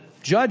to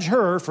judge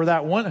her for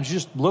that one. She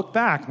just looked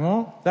back.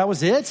 Well, that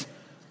was it?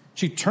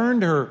 She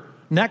turned her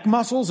neck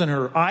muscles and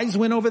her eyes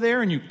went over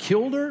there and you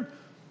killed her?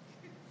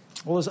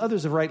 Well, as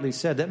others have rightly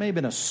said, that may have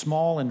been a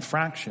small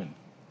infraction,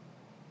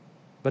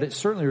 but it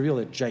certainly revealed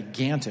a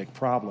gigantic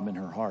problem in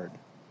her heart.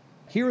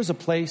 Here is a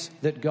place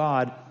that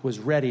God was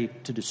ready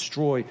to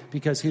destroy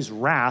because his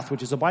wrath,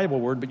 which is a Bible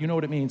word, but you know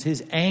what it means,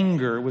 his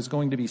anger was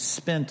going to be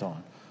spent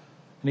on.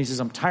 And he says,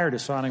 I'm tired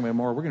of Sodom and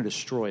Gomorrah. We're going to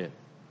destroy it.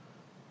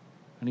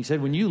 And he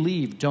said, when you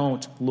leave,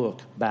 don't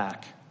look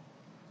back.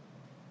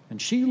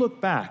 And she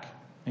looked back.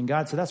 And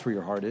God said, that's where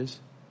your heart is.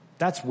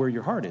 That's where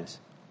your heart is.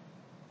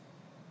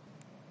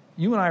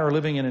 You and I are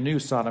living in a new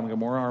Sodom and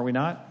Gomorrah, are we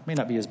not? It may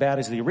not be as bad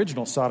as the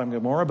original Sodom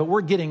and Gomorrah, but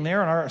we're getting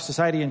there, and our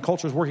society and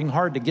culture is working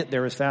hard to get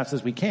there as fast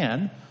as we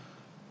can.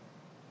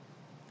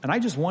 And I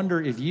just wonder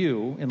if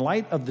you, in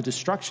light of the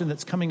destruction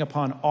that's coming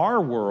upon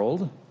our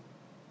world,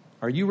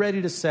 are you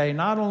ready to say,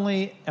 not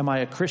only am I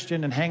a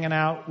Christian and hanging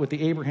out with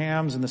the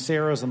Abrahams and the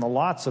Sarahs and the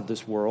Lots of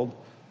this world,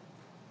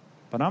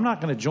 but I'm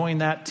not going to join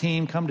that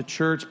team, come to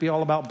church, be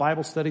all about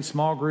Bible study,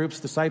 small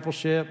groups,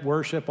 discipleship,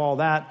 worship, all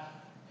that,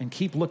 and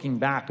keep looking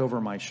back over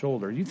my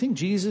shoulder. You think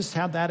Jesus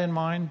had that in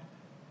mind?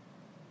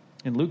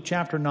 In Luke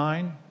chapter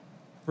 9,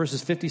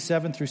 verses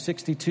 57 through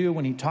 62,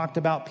 when he talked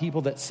about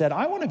people that said,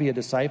 I want to be a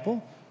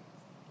disciple.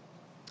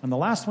 And the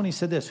last one he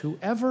said this,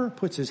 whoever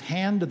puts his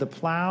hand to the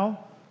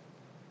plow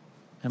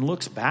and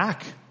looks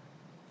back,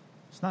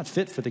 it's not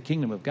fit for the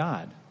kingdom of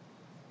God.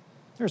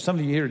 There are some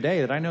of you here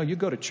today that I know you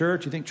go to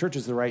church, you think church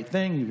is the right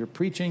thing, you hear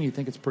preaching, you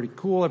think it's pretty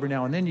cool. Every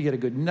now and then you get a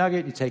good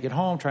nugget, you take it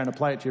home, try and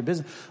apply it to your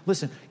business.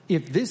 Listen,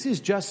 if this is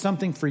just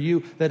something for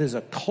you that is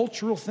a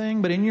cultural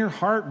thing, but in your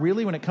heart,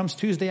 really, when it comes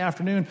Tuesday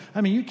afternoon,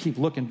 I mean, you keep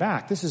looking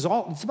back. This is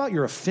all, it's about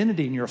your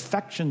affinity and your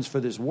affections for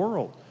this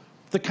world.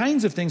 The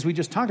kinds of things we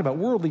just talked about,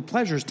 worldly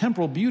pleasures,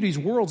 temporal beauties,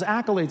 world's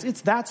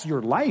accolades, that's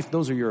your life.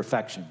 Those are your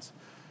affections.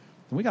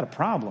 And we got a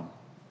problem.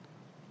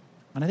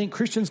 And I think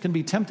Christians can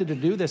be tempted to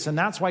do this, and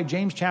that's why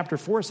James chapter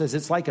 4 says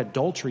it's like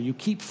adultery. You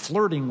keep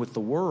flirting with the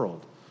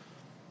world.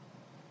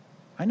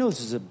 I know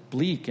this is a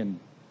bleak and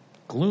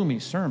gloomy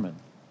sermon,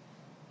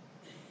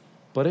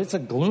 but it's a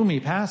gloomy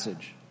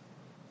passage.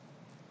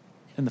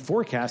 And the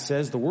forecast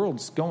says the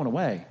world's going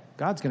away.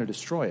 God's going to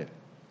destroy it.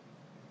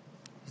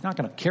 He's not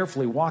going to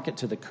carefully walk it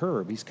to the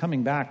curb. He's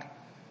coming back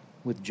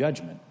with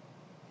judgment.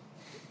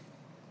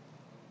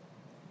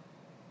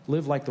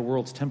 Live like the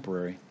world's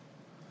temporary.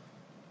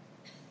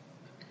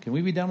 Can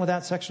we be done with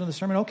that section of the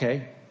sermon?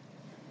 Okay.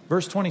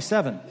 Verse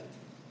 27.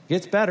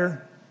 Gets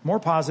better,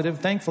 more positive,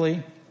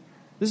 thankfully.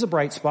 This is a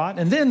bright spot.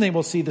 And then they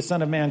will see the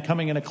Son of Man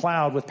coming in a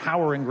cloud with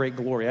power and great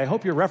glory. I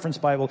hope your reference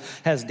Bible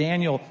has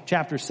Daniel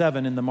chapter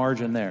 7 in the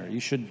margin there. You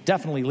should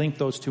definitely link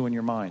those two in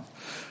your mind.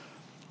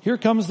 Here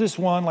comes this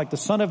one, like the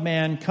Son of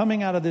Man,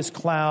 coming out of this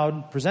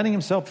cloud, presenting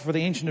himself before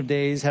the Ancient of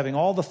Days, having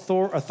all the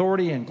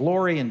authority and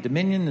glory and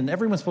dominion, and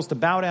everyone's supposed to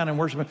bow down and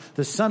worship him.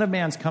 The Son of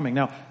Man's coming.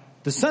 Now,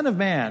 the Son of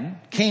Man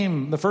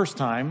came the first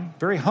time,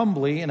 very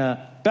humbly, in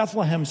a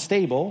Bethlehem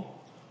stable,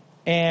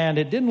 and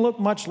it didn't look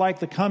much like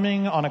the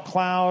coming on a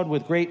cloud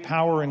with great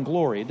power and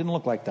glory. It didn't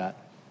look like that.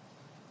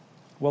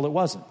 Well, it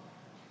wasn't.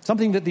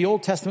 Something that the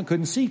Old Testament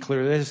couldn't see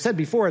clearly. As I said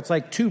before, it's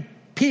like two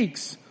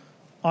peaks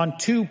on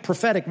two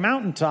prophetic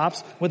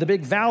mountaintops with a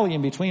big valley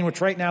in between, which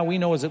right now we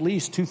know is at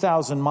least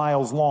 2,000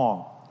 miles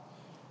long.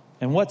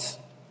 And what's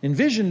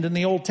envisioned in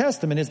the Old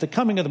Testament is the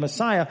coming of the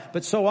Messiah,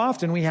 but so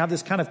often we have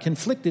this kind of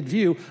conflicted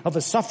view of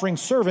a suffering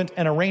servant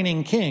and a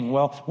reigning king.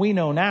 Well, we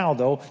know now,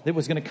 though, that it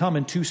was going to come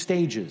in two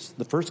stages.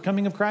 The first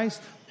coming of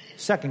Christ,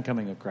 second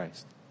coming of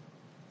Christ.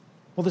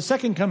 Well, the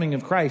second coming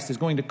of Christ is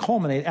going to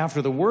culminate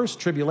after the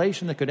worst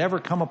tribulation that could ever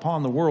come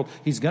upon the world.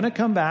 He's going to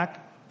come back,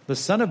 the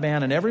Son of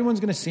Man, and everyone's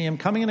going to see him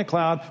coming in a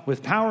cloud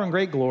with power and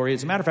great glory.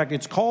 As a matter of fact,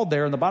 it's called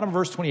there in the bottom of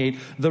verse 28,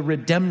 the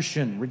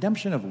redemption.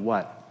 Redemption of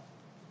what?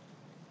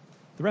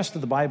 The rest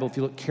of the Bible, if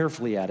you look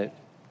carefully at it,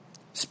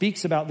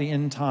 speaks about the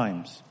end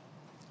times.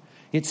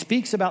 It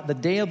speaks about the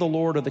day of the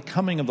Lord or the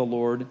coming of the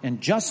Lord.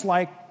 And just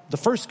like the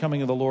first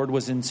coming of the Lord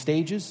was in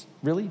stages,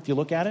 really, if you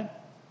look at it,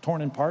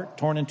 torn in part,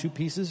 torn in two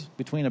pieces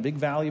between a big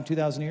valley of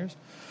 2,000 years.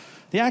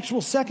 The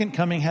actual second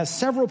coming has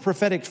several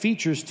prophetic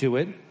features to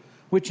it,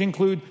 which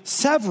include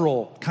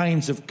several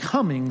kinds of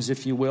comings,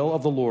 if you will,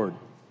 of the Lord.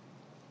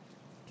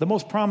 The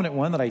most prominent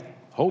one that I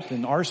hope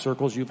in our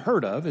circles you've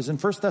heard of is in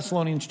 1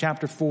 Thessalonians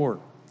chapter 4.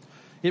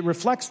 It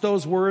reflects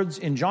those words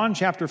in John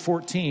chapter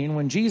 14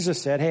 when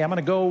Jesus said, hey, I'm going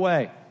to go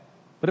away.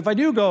 But if I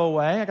do go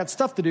away, I got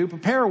stuff to do,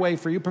 prepare a way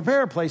for you,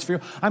 prepare a place for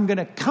you. I'm going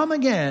to come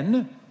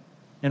again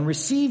and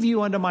receive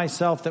you unto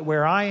myself, that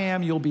where I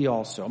am, you'll be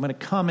also. I'm going to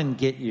come and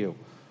get you.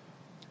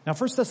 Now,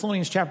 1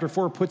 Thessalonians chapter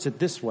 4 puts it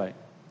this way,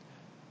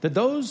 that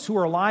those who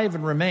are alive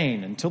and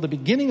remain until the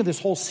beginning of this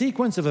whole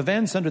sequence of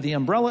events under the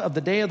umbrella of the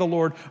day of the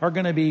Lord are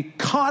going to be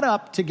caught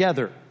up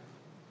together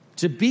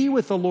to be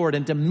with the Lord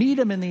and to meet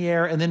him in the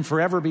air and then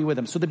forever be with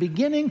him. So the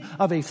beginning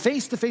of a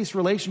face-to-face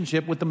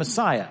relationship with the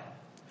Messiah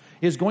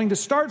is going to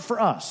start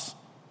for us.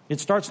 It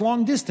starts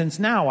long distance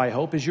now, I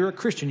hope, as you're a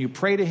Christian. You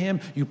pray to him,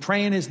 you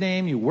pray in his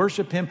name, you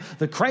worship him.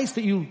 The Christ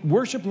that you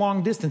worship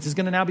long distance is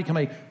going to now become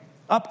a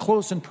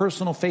up-close and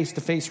personal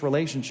face-to-face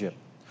relationship.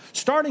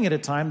 Starting at a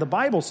time, the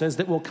Bible says,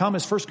 that will come,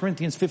 as 1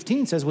 Corinthians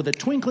 15 says, with a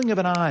twinkling of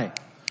an eye.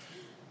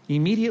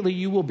 Immediately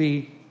you will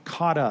be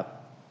caught up.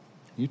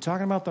 You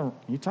talking about the rapture?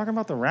 You talking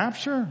about the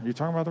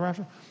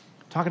rapture?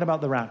 Talking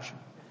about the rapture.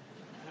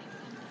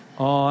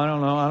 Oh, I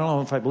don't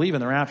know if I believe in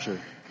the rapture.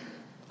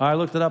 I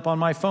looked it up on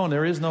my phone.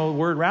 There is no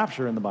word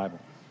rapture in the Bible.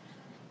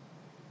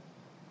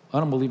 I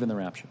don't believe in the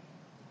rapture.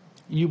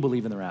 You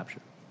believe in the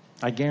rapture.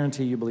 I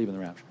guarantee you believe in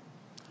the rapture.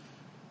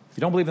 If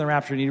you don't believe in the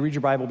rapture, you need to read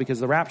your Bible, because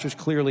the rapture is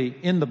clearly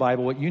in the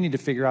Bible. What you need to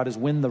figure out is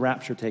when the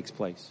rapture takes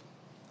place.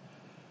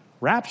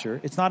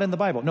 Rapture, it's not in the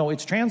Bible. No,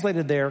 it's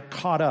translated there,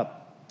 caught up.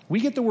 We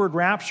get the word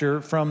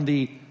rapture from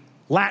the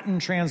Latin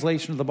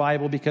translation of the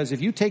Bible, because if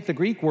you take the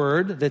Greek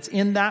word that's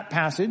in that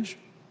passage,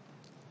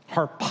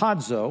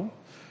 harpazo,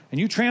 and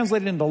you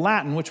translate it into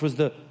Latin, which was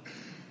the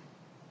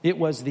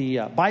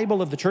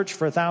Bible of the church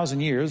for 1,000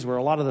 years, where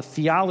a lot of the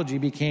theology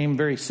became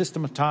very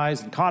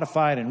systematized and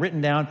codified and written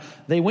down.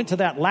 They went to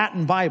that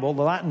Latin Bible,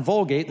 the Latin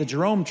Vulgate that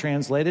Jerome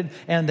translated,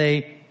 and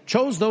they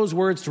chose those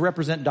words to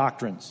represent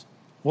doctrines.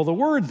 Well, the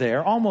word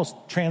there, almost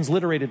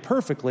transliterated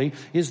perfectly,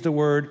 is the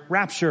word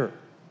rapture.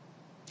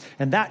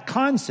 And that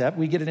concept,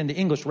 we get it into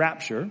English,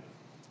 rapture.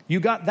 You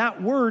got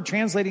that word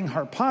translating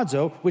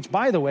harpazo, which,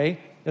 by the way,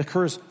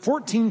 occurs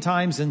 14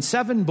 times in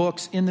 7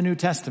 books in the New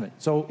Testament.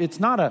 So it's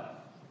not a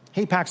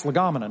hapax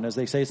legomenon, as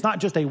they say. It's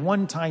not just a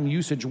one-time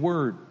usage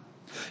word.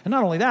 And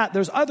not only that,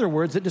 there's other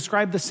words that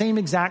describe the same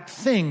exact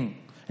thing.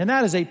 And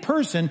that is a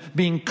person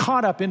being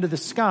caught up into the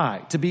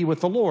sky to be with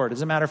the Lord.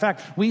 As a matter of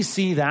fact, we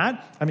see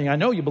that. I mean, I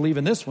know you believe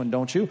in this one,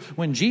 don't you?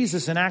 When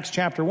Jesus in Acts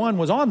chapter 1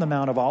 was on the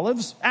Mount of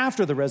Olives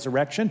after the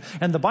resurrection,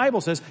 and the Bible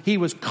says he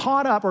was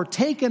caught up or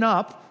taken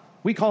up,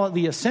 we call it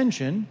the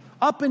ascension,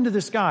 up into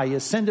the sky. He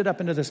ascended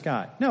up into the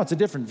sky. Now, it's a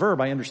different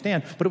verb, I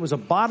understand, but it was a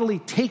bodily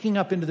taking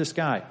up into the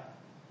sky.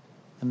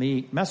 And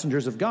the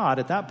messengers of God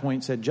at that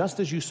point said,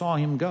 just as you saw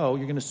him go,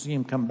 you're going to see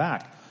him come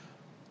back.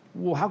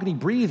 Well, how can he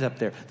breathe up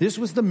there? This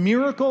was the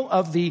miracle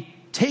of the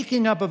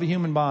taking up of a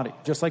human body,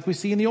 just like we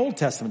see in the Old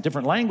Testament.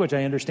 Different language,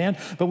 I understand,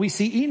 but we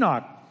see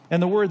Enoch,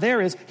 and the word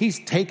there is he's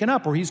taken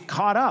up or he's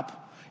caught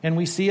up. And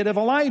we see it of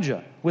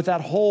Elijah with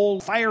that whole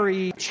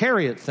fiery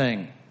chariot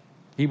thing.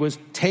 He was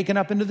taken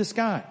up into the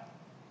sky.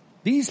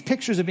 These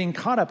pictures of being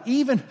caught up,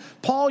 even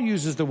Paul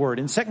uses the word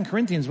in 2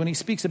 Corinthians when he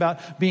speaks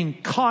about being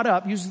caught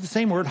up, uses the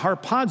same word,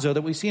 harpazo,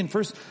 that we see in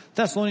 1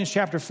 Thessalonians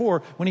chapter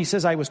 4 when he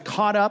says, I was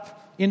caught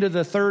up into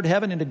the third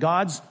heaven, into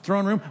God's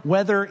throne room,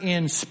 whether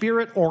in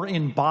spirit or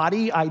in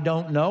body, I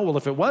don't know. Well,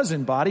 if it was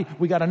in body,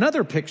 we got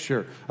another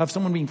picture of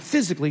someone being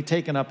physically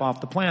taken up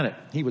off the planet.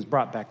 He was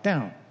brought back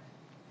down.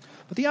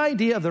 But the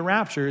idea of the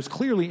rapture is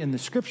clearly in the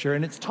scripture,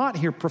 and it's taught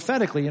here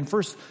prophetically in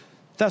 1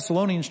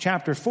 Thessalonians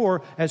chapter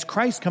 4 as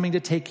Christ coming to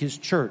take his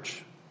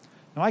church.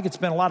 Now, I could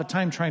spend a lot of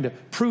time trying to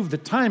prove the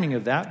timing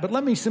of that, but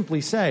let me simply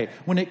say,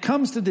 when it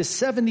comes to this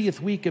 70th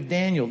week of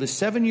Daniel, this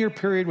 7-year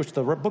period, which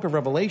the book of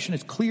Revelation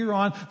is clear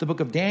on, the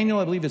book of Daniel,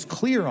 I believe, is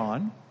clear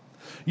on,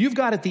 you've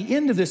got at the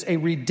end of this a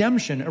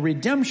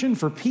redemption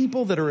for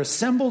people that are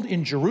assembled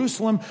in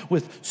Jerusalem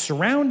with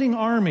surrounding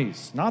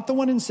armies, not the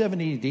one in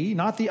 70 AD,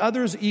 not the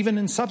others even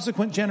in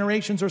subsequent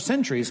generations or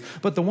centuries,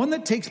 but the one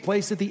that takes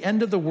place at the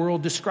end of the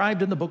world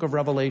described in the book of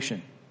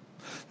Revelation.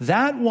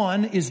 That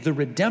one is the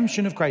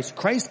redemption of Christ.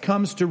 Christ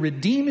comes to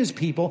redeem his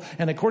people,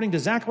 and according to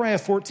Zechariah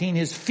 14,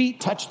 his feet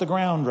touch the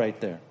ground right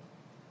there.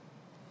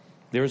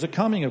 There is a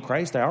coming of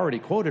Christ. I already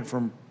quoted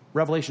from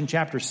Revelation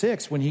chapter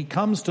 6 when he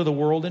comes to the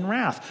world in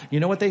wrath. You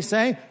know what they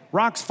say?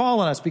 Rocks fall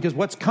on us, because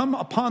what's come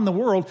upon the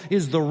world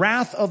is the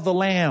wrath of the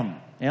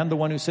Lamb and the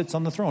one who sits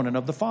on the throne and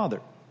of the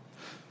Father.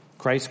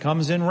 Christ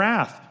comes in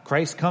wrath.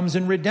 Christ comes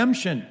in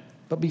redemption.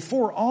 But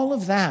before all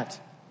of that,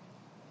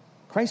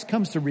 Christ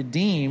comes to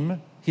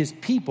redeem his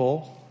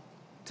people,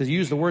 to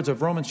use the words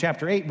of Romans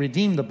chapter 8,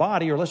 redeem the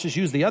body, or let's just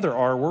use the other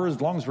R word as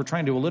long as we're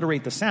trying to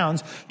alliterate the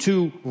sounds,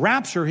 to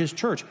rapture his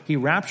church. He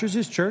raptures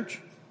his church.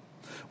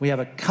 We have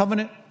a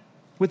covenant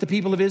with the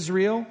people of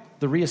Israel.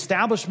 The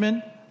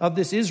reestablishment of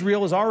this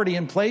Israel is already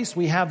in place.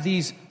 We have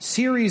these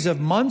series of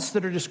months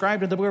that are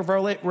described in the book of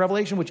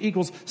Revelation, which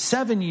equals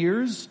 7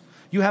 years.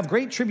 You have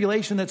great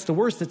tribulation that's the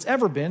worst that's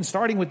ever been,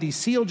 starting with these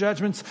seal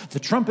judgments, the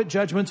trumpet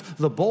judgments,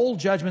 the bowl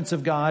judgments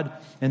of God.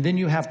 And then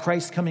you have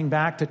Christ coming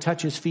back to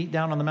touch his feet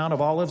down on the Mount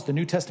of Olives. The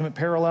New Testament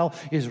parallel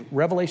is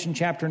Revelation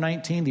chapter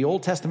 19. The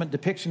Old Testament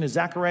depiction is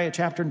Zechariah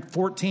chapter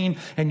 14.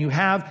 And you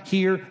have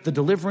here the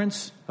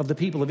deliverance of the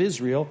people of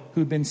Israel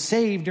who'd been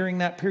saved during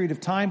that period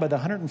of time by the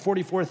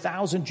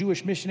 144,000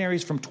 Jewish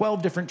missionaries from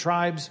 12 different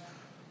tribes.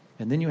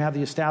 And then you have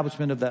the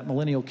establishment of that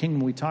millennial kingdom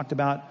we talked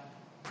about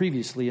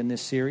previously in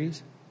this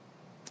series.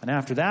 And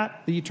after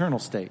that, the eternal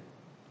state.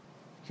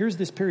 Here's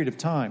this period of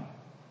time.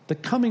 The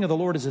coming of the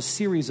Lord is a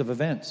series of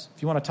events.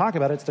 If you want to talk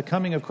about it, it's the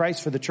coming of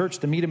Christ for the church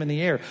to meet him in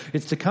the air.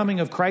 It's the coming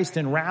of Christ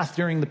in wrath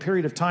during the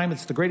period of time.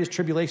 It's the greatest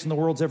tribulation the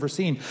world's ever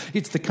seen.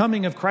 It's the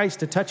coming of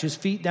Christ to touch his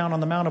feet down on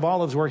the Mount of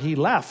Olives where he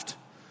left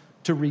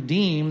to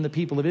redeem the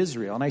people of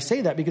Israel. And I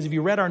say that because if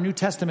you read our New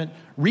Testament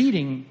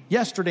reading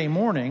yesterday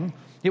morning,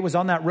 it was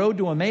on that road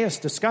to Emmaus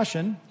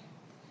discussion.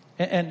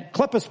 And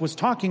Cleopas was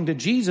talking to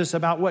Jesus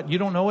about what? You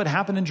don't know what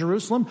happened in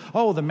Jerusalem?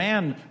 Oh, the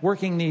man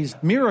working these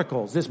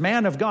miracles, this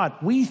man of God.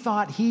 We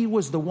thought he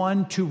was the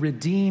one to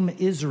redeem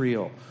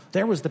Israel.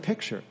 There was the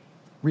picture.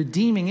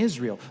 Redeeming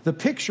Israel. The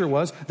picture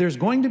was there's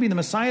going to be the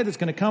Messiah that's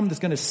going to come,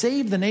 that's going to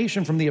save the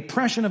nation from the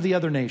oppression of the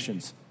other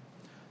nations.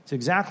 It's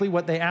exactly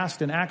what they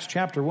asked in Acts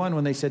chapter 1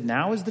 when they said,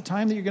 now is the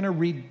time that you're going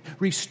to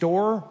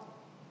restore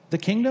the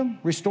kingdom,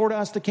 restore to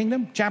us the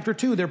kingdom. Chapter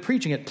 2, they're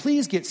preaching it.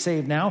 Please get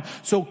saved now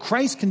so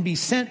Christ can be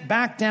sent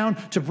back down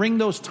to bring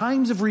those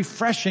times of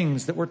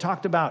refreshings that were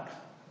talked about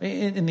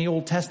in the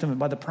Old Testament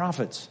by the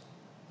prophets.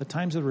 The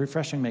times of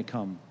refreshing may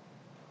come.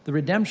 The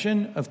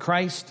redemption of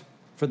Christ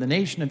for the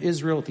nation of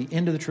Israel at the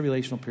end of the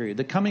tribulational period.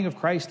 The coming of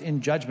Christ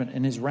in judgment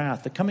and his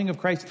wrath. The coming of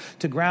Christ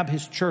to grab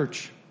his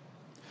church.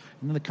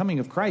 And then the coming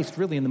of Christ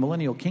really in the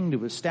millennial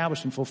kingdom to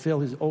establish and fulfill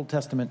his Old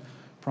Testament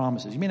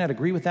promises. You may not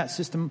agree with that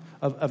system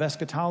of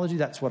eschatology.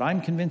 That's what I'm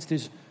convinced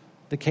is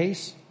the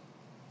case.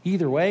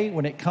 Either way,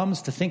 when it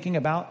comes to thinking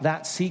about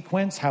that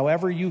sequence,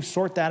 however you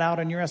sort that out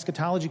in your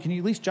eschatology, can you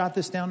at least jot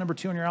this down, number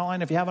 2 on your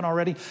outline? If you haven't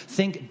already,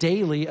 think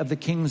daily of the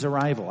king's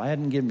arrival. I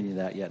hadn't given you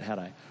that yet, had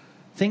I?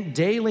 Think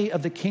daily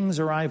of the king's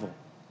arrival.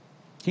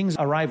 King's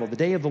arrival, the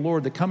day of the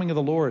Lord, the coming of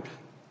the Lord,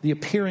 the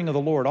appearing of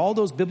the Lord. All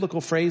those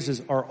biblical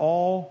phrases are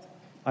all,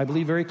 I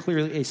believe very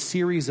clearly, a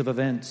series of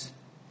events.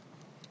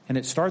 And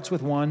it starts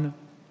with one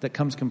that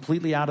comes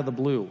completely out of the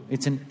blue.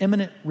 It's an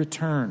imminent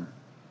return.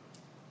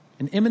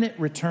 An imminent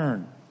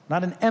return.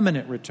 Not an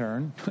eminent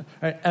return.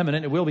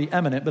 Eminent, it will be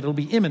eminent, but it'll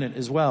be imminent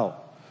as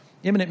well.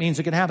 Imminent means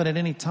it can happen at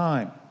any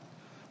time.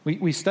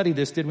 We studied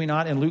this, did we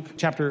not, in Luke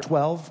chapter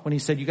 12, when he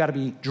said you got to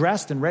be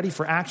dressed and ready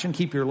for action,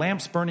 keep your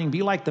lamps burning,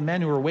 be like the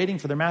men who are waiting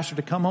for their master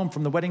to come home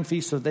from the wedding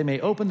feast so that they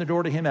may open the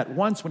door to him at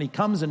once when he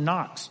comes and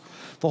knocks.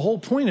 The whole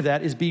point of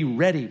that is be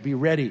ready, be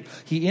ready.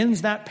 He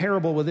ends that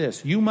parable with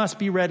this: you must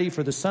be ready,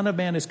 for the Son of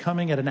Man is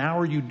coming at an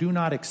hour you do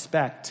not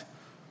expect.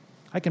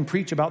 I can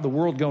preach about the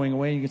world going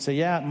away, and you can say,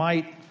 yeah, it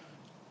might.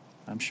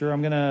 I'm sure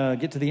I'm going to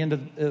get to the end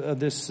of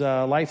this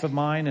life of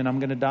mine, and I'm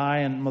going to die,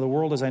 and the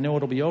world as I know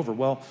it will be over.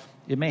 Well,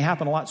 It may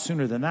happen a lot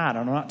sooner than that.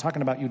 I'm not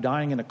talking about you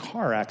dying in a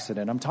car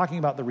accident. I'm talking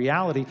about the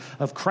reality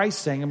of Christ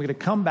saying, I'm going to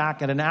come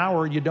back at an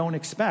hour you don't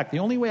expect. The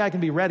only way I can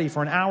be ready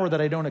for an hour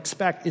that I don't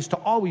expect is to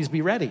always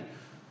be ready.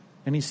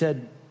 And he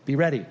said, be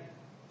ready.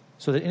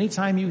 So that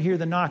anytime you hear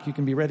the knock, you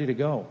can be ready to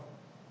go.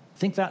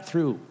 Think that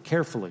through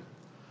carefully.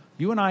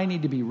 You and I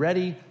need to be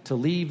ready to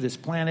leave this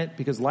planet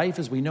because life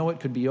as we know it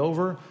could be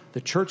over.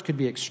 The church could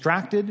be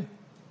extracted.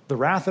 The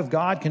wrath of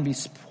God can be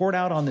poured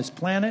out on this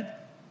planet.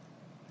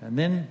 And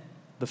then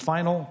the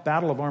final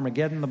battle of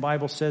Armageddon, the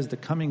Bible says, the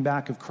coming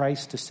back of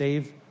Christ to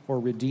save or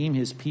redeem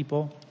his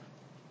people,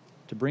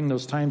 to bring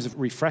those times of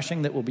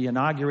refreshing that will be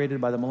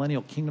inaugurated by the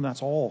millennial kingdom.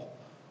 That's all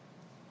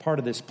part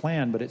of this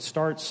plan, but it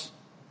starts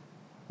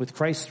with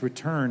Christ's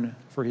return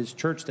for his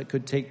church that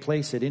could take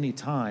place at any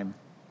time.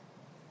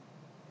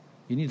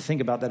 You need to think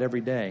about that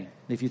every day.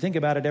 If you think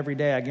about it every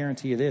day, I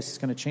guarantee you this, it's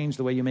going to change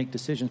the way you make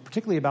decisions,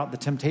 particularly about the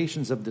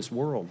temptations of this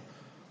world.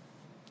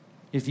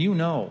 If you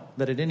know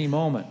that at any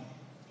moment,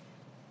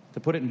 to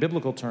put it in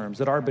biblical terms,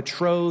 that our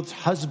betrothed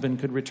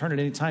husband could return at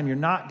any time, you're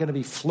not going to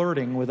be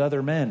flirting with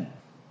other men.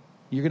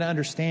 You're going to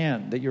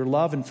understand that your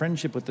love and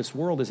friendship with this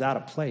world is out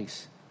of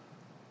place.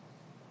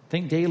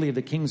 Think daily of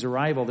the King's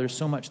arrival. There's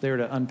so much there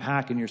to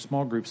unpack in your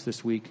small groups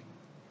this week.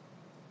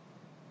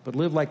 But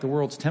live like the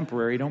world's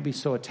temporary. Don't be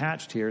so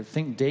attached here.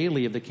 Think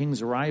daily of the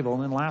King's arrival.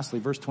 And then lastly,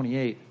 verse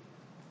 28.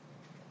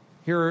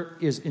 Here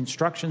is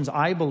instructions,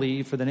 I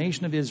believe, for the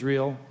nation of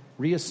Israel,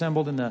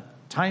 reassembled in the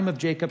time of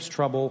Jacob's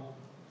trouble,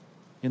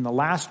 in the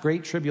last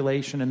great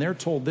tribulation. And they're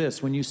told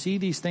this, when you see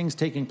these things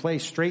taking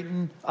place,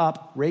 straighten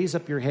up, raise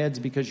up your heads,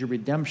 because your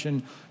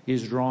redemption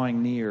is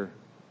drawing near.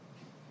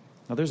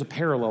 Now there's a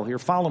parallel here.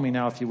 Follow me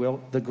now, if you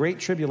will. The great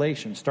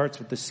tribulation starts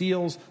with the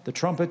seals, the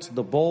trumpets,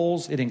 the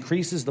bowls. It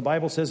increases, the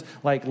Bible says,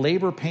 like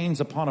labor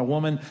pains upon a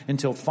woman,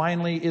 until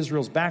finally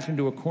Israel's backed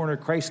into a corner.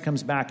 Christ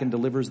comes back and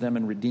delivers them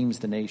and redeems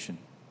the nation.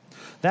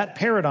 That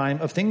paradigm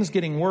of things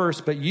getting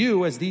worse, but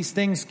you, as these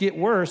things get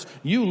worse,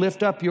 you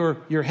lift up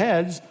your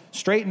heads,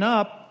 straighten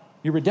up,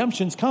 your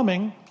redemption's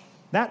coming.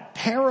 That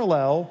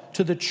parallel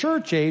to the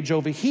church age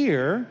over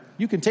here,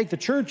 you can take the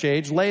church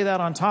age, lay that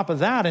on top of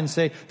that and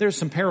say, there's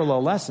some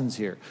parallel lessons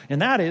here.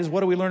 And that is,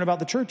 what do we learn about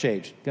the church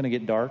age? Going to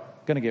get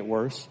dark, going to get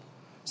worse.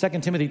 2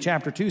 Timothy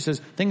chapter 2 says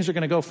things are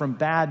going to go from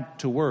bad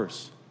to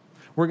worse.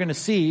 We're going to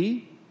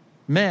see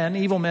men,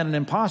 evil men and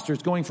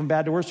imposters going from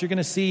bad to worse. You're going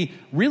to see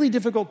really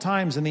difficult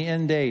times in the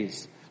end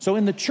days. So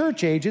in the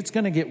church age, it's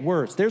going to get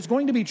worse. There's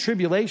going to be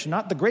tribulation,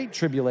 not the great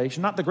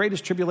tribulation, not the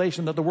greatest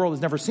tribulation that the world has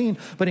never seen,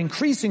 but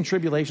increasing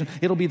tribulation.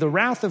 It'll be the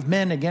wrath of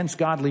men against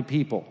godly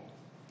people.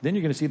 Then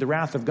you're going to see the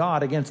wrath of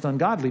God against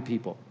ungodly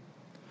people.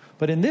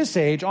 But in this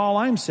age, all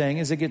I'm saying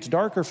is it gets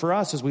darker for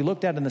us, as we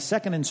looked at in the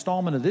second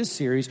installment of this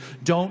series.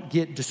 Don't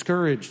get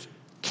discouraged.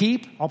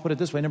 Keep, I'll put it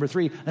this way, number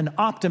 3, an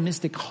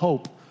optimistic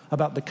hope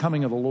about the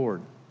coming of the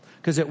Lord.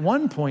 Because at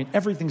one point,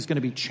 everything's going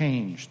to be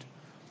changed.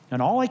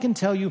 And all I can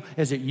tell you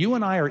is that you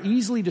and I are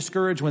easily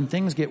discouraged when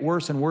things get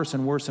worse and worse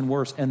and worse and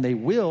worse. And they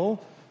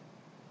will.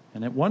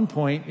 And at one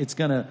point, it's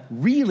going to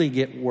really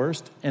get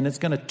worse. And it's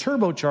going to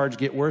turbocharge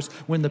get worse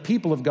when the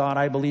people of God,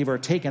 I believe, are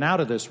taken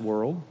out of this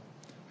world.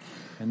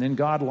 And then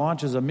God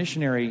launches a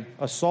missionary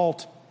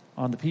assault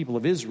on the people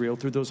of Israel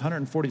through those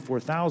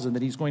 144,000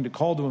 that he's going to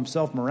call to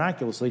himself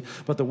miraculously.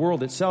 But the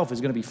world itself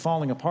is going to be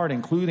falling apart,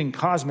 including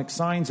cosmic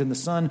signs in the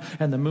sun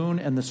and the moon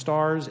and the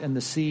stars and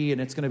the sea. And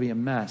it's going to be a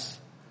mess.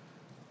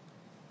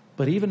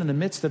 But even in the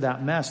midst of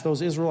that mess,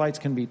 those Israelites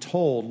can be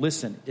told,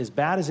 listen, as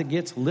bad as it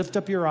gets, lift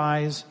up your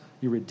eyes,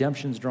 your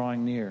redemption's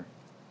drawing near.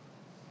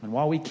 And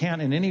while we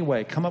can't in any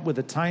way come up with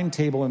a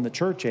timetable in the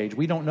church age,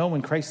 we don't know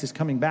when Christ is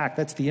coming back.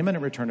 That's the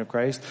imminent return of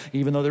Christ.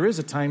 Even though there is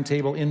a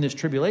timetable in this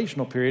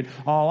tribulational period,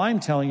 all I'm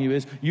telling you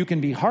is you can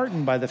be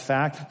heartened by the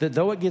fact that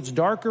though it gets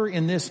darker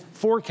in this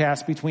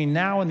forecast between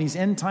now and these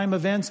end time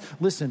events,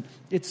 listen,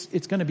 it's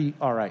going to be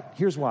all right.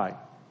 Here's why.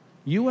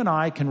 You and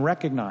I can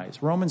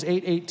recognize, Romans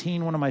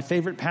 8:18, one of my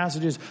favorite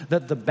passages,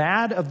 that the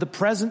bad of the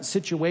present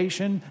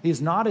situation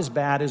is not as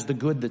bad as the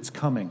good that's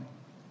coming.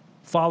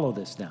 Follow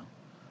this now.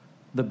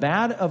 The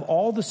bad of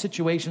all the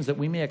situations that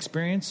we may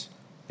experience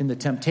in the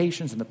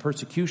temptations and the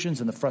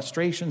persecutions and the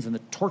frustrations and the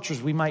tortures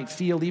we might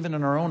feel even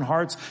in our own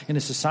hearts in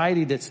a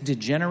society that's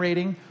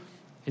degenerating,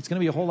 it's going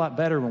to be a whole lot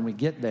better when we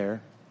get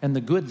there. And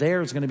the good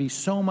there is going to be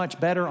so much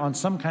better on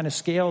some kind of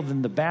scale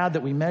than the bad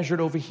that we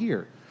measured over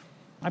here.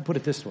 I put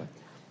it this way.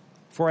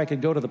 Before I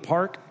could go to the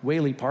park,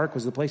 Whaley Park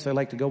was the place I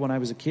liked to go when I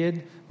was a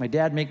kid. My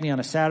dad made me on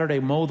a Saturday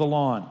mow the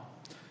lawn,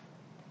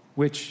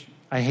 which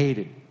I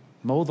hated.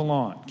 Mow the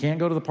lawn. Can't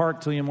go to the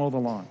park till you mow the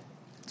lawn.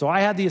 So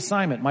I had the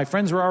assignment. My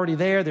friends were already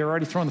there. They were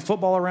already throwing the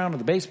football around or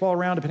the baseball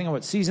around, depending on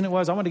what season it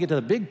was. I wanted to get to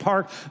the big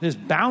park, this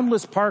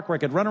boundless park where I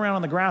could run around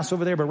on the grass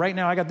over there. But right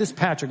now I got this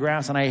patch of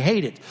grass and I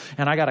hate it.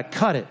 And I got to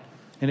cut it.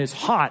 And it's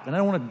hot and I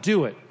don't want to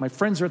do it. My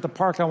friends are at the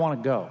park. I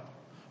want to go.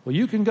 Well,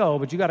 you can go,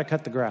 but you got to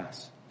cut the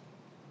grass.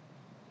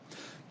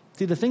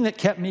 See, the thing that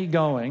kept me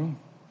going,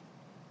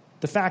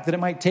 the fact that it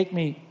might take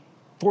me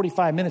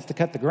 45 minutes to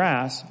cut the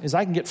grass is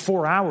I can get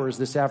 4 hours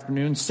this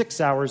afternoon, 6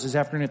 hours this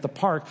afternoon at the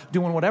park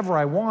doing whatever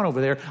I want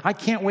over there. I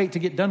can't wait to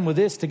get done with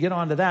this to get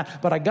on to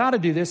that. But I got to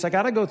do this. I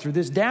got to go through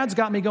this. Dad's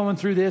got me going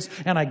through this,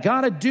 and I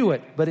got to do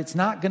it. But it's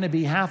not going to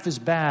be half as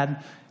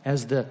bad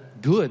as the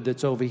good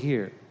that's over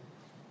here.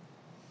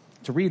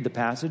 To read the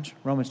passage,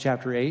 Romans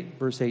chapter 8,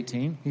 verse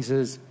 18, he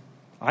says,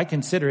 I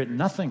consider it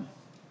nothing.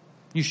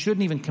 You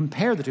shouldn't even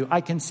compare the two.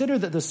 I consider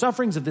that the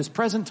sufferings of this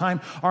present time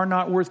are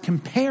not worth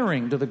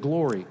comparing to the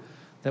glory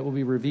that will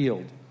be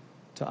revealed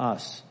to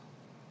us.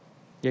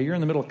 Yeah, you're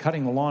in the middle of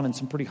cutting the lawn in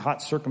some pretty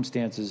hot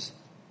circumstances.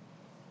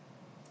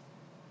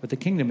 But the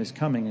kingdom is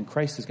coming and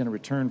Christ is going to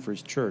return for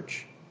his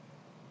church.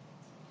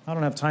 I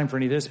don't have time for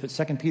any of this, but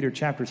 2 Peter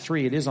chapter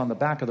 3, it is on the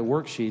back of the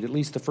worksheet, at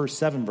least the first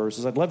 7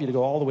 verses. I'd love you to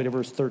go all the way to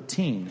verse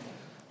 13.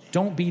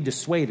 Don't be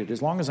dissuaded.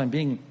 As long as I'm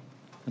being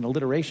an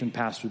alliteration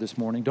pastor this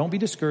morning, don't be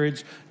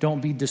discouraged. Don't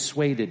be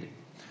dissuaded.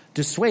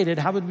 Dissuaded,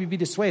 how would we be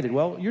dissuaded?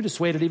 Well, you're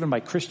dissuaded even by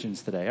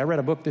Christians today. I read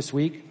a book this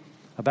week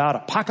about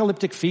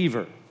apocalyptic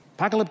fever.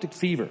 Apocalyptic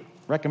fever,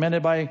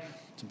 recommended by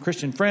some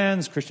Christian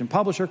friends, Christian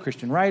publisher,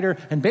 Christian writer,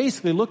 and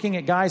basically looking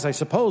at guys, I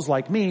suppose,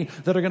 like me,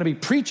 that are going to be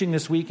preaching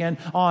this weekend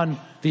on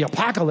the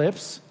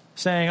apocalypse,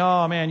 saying,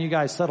 oh man, you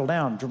guys settle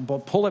down,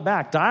 pull it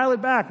back, dial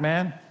it back,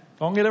 man.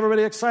 Don't get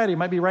everybody excited. You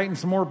might be writing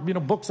some more,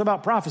 books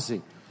about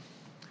prophecy.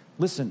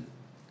 Listen,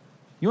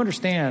 you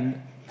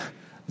understand,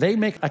 they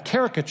make a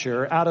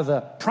caricature out of the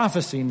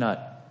prophecy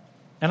nut.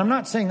 And I'm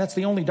not saying that's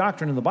the only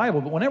doctrine in the Bible,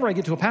 but whenever I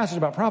get to a passage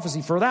about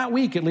prophecy, for that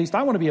week at least,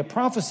 I want to be a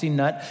prophecy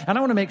nut, and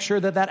I want to make sure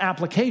that that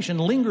application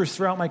lingers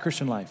throughout my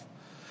Christian life.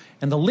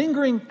 And the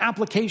lingering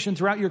application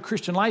throughout your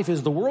Christian life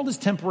is the world is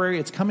temporary,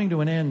 it's coming to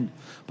an end,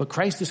 but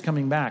Christ is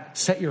coming back.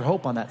 Set your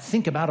hope on that.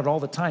 Think about it all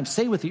the time.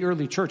 Say with the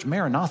early church,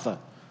 Maranatha.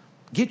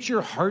 Get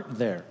your heart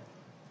there.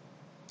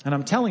 And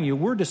I'm telling you,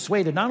 we're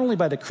dissuaded not only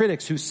by the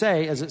critics who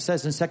say, as it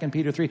says in 2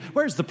 Peter 3,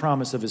 where's the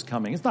promise of his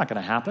coming? It's not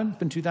going to happen. It's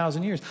been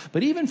 2,000 years.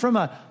 But even from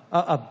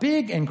a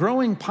big and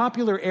growing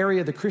popular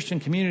area of the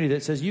Christian community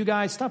that says, you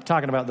guys, stop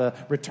talking about the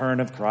return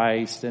of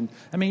Christ. And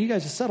you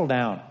guys just settle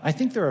down. I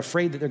think they're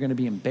afraid that they're going to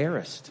be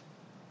embarrassed.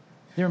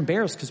 They're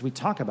embarrassed because we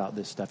talk about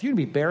this stuff. You're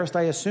going to be embarrassed,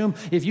 I assume,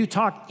 if you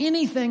talk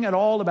anything at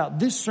all about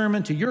this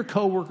sermon to your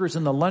coworkers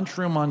in the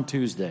lunchroom on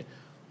Tuesday.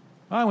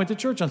 Oh, I went to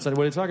church on Sunday.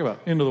 What did you talk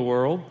about? End of the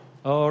world.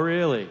 Oh,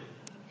 really?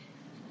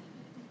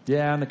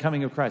 Yeah, and the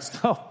coming of Christ.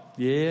 Oh,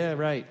 yeah,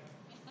 right.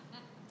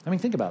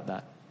 Think about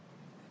that.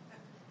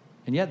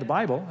 And yet the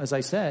Bible, as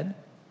I said,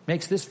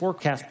 makes this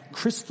forecast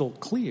crystal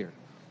clear.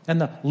 And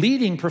the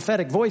leading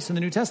prophetic voice in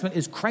the New Testament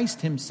is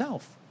Christ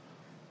himself.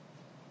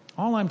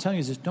 All I'm telling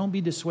you is just don't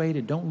be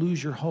dissuaded. Don't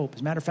lose your hope.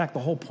 As a matter of fact, the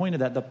whole point of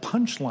that, the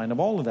punchline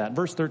of all of that,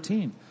 verse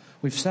 13,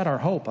 we've set our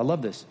hope. I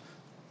love this.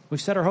 We've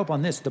set our hope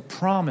on this, the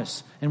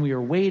promise, and we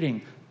are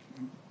waiting,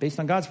 based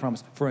on God's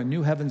promise, for a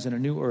new heavens and a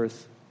new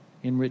earth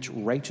in which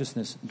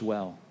righteousness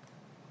dwell.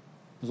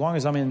 As long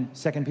as I'm in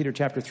 2 Peter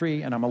chapter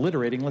 3 and I'm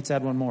alliterating, let's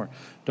add one more.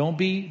 Don't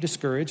be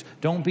discouraged.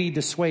 Don't be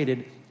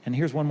dissuaded. And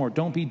here's one more.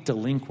 Don't be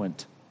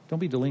delinquent. Don't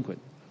be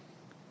delinquent.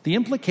 The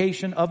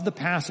implication of the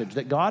passage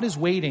that God is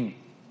waiting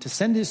to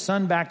send his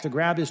son back to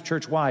grab his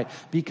church. Why?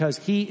 Because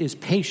he is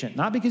patient.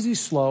 Not because he's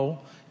slow,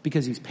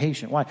 because he's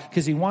patient. Why?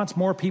 Because he wants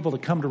more people to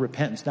come to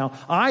repentance. Now,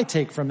 I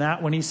take from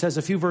that when he says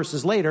a few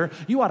verses later,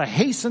 you ought to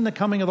hasten the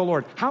coming of the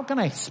Lord. How can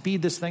I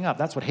speed this thing up?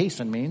 That's what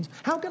hasten means.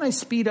 How can I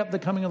speed up the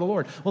coming of the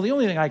Lord? Well, the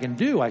only thing I can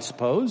do, I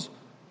suppose,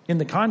 in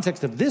the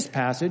context of this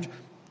passage,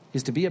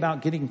 is to be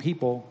about getting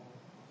people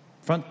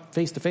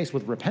face to face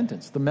with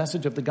repentance, the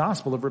message of the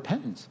gospel of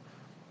repentance.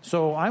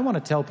 So I want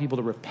to tell people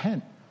to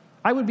repent.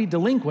 I would be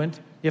delinquent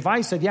if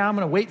I said, yeah, I'm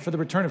going to wait for the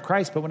return of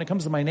Christ, but when it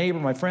comes to my neighbor,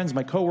 my friends,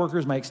 my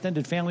coworkers, my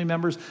extended family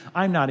members,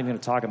 I'm not even going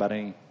to talk about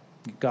any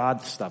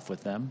God stuff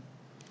with them.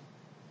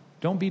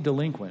 Don't be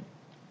delinquent.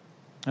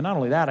 And not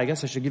only that, I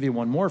guess I should give you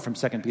one more from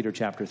 2 Peter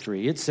chapter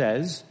 3. It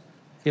says,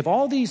 if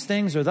all these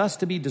things are thus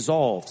to be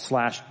dissolved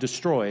 /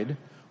 destroyed,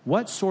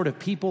 what sort of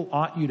people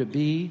ought you to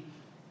be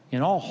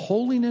in all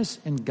holiness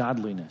and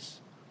godliness?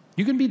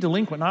 You can be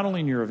delinquent not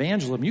only in your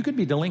evangelism, you could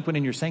be delinquent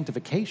in your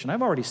sanctification.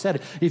 I've already said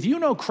it. If you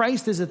know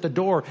Christ is at the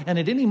door and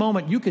at any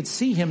moment you could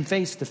see him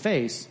face to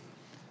face,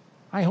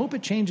 I hope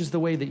it changes the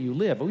way that you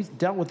live. We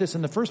dealt with this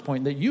in the first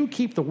point, that you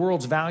keep the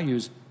world's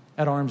values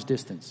at arm's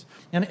distance.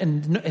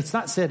 And it's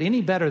not said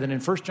any better than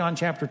in 1 John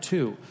chapter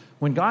 2,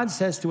 when God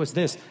says to us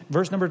this,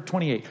 verse number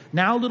 28,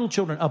 now little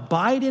children,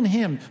 abide in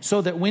him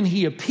so that when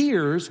he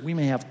appears, we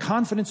may have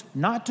confidence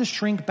not to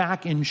shrink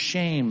back in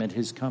shame at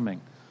his coming.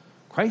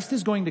 Christ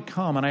is going to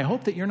come, and I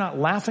hope that you're not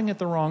laughing at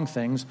the wrong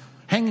things,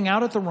 hanging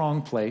out at the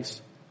wrong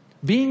place,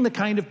 being the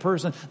kind of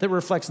person that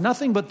reflects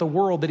nothing but the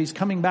world that he's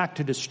coming back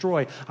to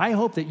destroy. I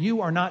hope that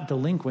you are not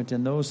delinquent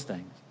in those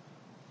things.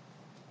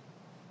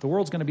 The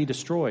world's going to be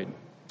destroyed,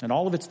 and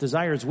all of its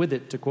desires with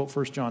it, to quote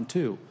 1 John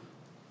 2.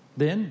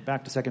 Then,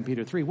 back to 2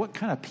 Peter 3, what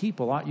kind of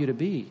people ought you to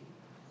be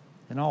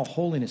in all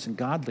holiness and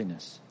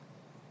godliness?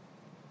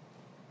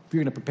 If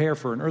you're going to prepare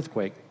for an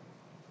earthquake,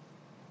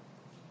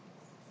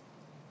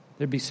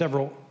 there'd be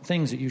several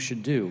things that you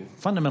should do,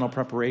 fundamental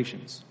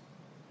preparations.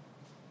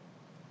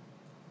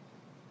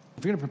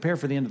 If you're going to prepare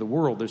for the end of the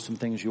world, there's some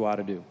things you ought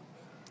to do.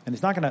 And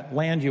it's not going to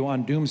land you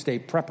on doomsday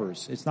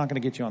preppers. It's not going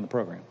to get you on the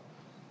program.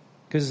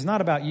 Because it's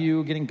not about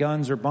you getting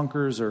guns or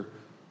bunkers or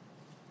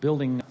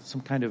building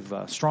some kind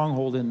of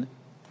stronghold in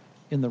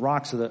the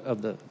rocks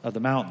of the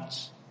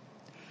mountains.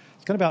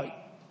 It's going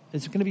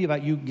to be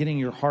about you getting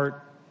your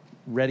heart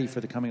ready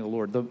for the coming of the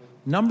Lord. The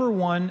number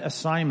one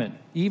assignment,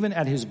 even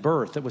at his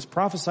birth, that was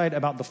prophesied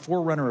about the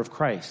forerunner of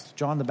Christ,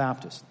 John the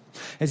Baptist,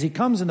 as he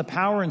comes in the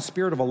power and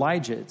spirit of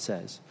Elijah, it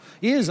says,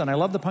 is, and I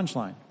love the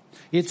punchline,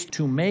 it's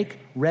to make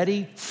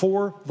ready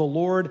for the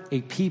Lord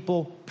a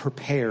people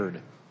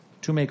prepared.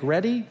 To make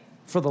ready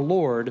for the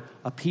Lord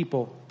a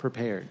people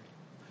prepared.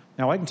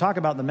 Now, I can talk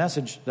about the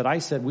message that I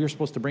said we were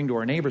supposed to bring to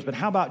our neighbors, but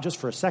how about just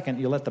for a second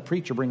you let the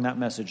preacher bring that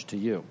message to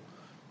you?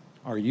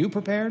 Are you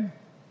prepared?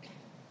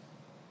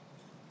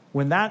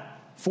 When that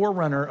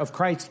forerunner of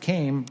Christ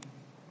came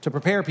to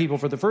prepare people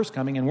for the first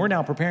coming, and we're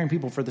now preparing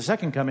people for the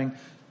second coming,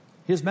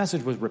 his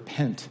message was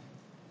repent.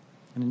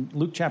 And in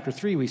Luke chapter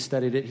 3, we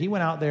studied it. He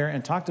went out there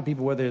and talked to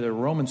people, whether they were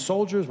Roman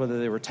soldiers, whether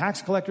they were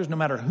tax collectors, no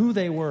matter who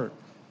they were. And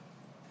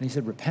he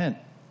said, repent.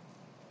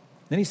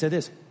 Then he said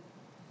this,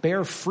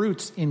 bear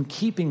fruits in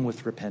keeping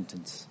with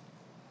repentance.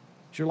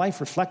 Is your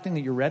life reflecting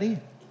that you're ready?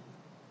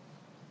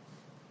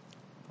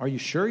 Are you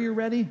sure you're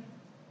ready?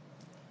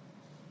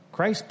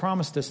 Christ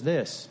promised us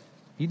this.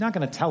 He's not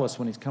going to tell us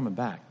when he's coming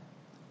back.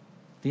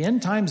 The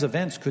end times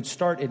events could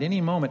start at any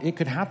moment. It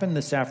could happen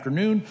this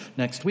afternoon,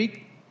 next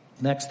week,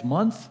 next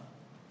month.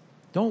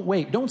 Don't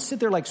wait. Don't sit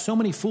there like so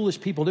many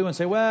foolish people do and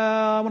say,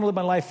 well, I want to live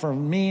my life for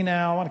me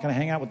now. I want to kind of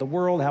hang out with the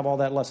world, have all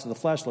that lust of the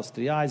flesh, lust of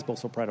the eyes,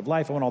 boastful pride of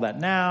life. I want all that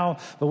now.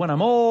 But when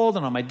I'm old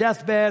and on my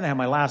deathbed and I have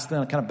my last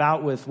kind of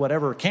bout with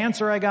whatever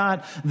cancer I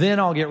got,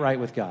 then I'll get right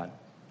with God.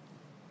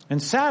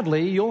 And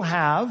sadly, you'll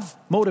have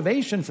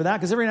motivation for that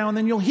because every now and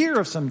then you'll hear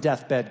of some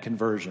deathbed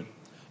conversion.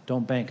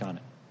 Don't bank on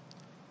it.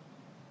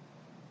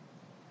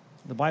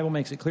 The Bible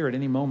makes it clear at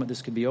any moment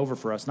this could be over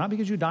for us. Not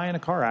because you die in a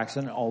car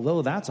accident,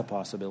 although that's a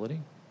possibility.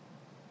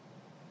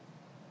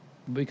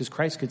 Because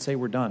Christ could say,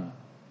 we're done.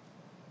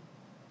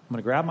 I'm going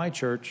to grab my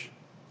church,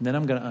 and then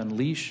I'm going to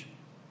unleash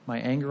my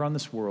anger on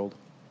this world.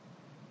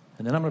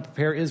 And then I'm going to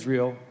prepare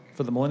Israel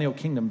for the millennial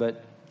kingdom.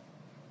 But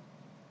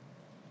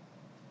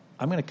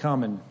I'm going to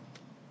come and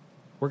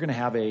we're going to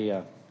have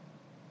a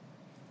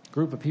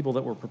group of people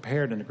that were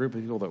prepared and a group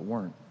of people that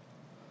weren't.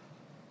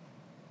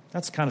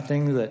 That's the kind of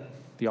thing that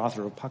the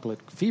author of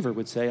Apocalyptic Fever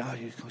would say,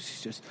 you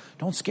just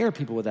don't scare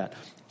people with that.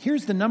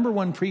 Here's the number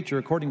one preacher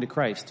according to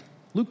Christ.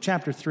 Luke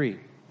chapter 3.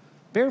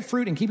 Bear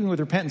fruit in keeping with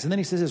repentance. And then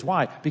he says this,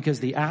 why? Because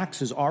the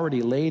axe is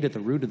already laid at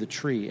the root of the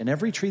tree, and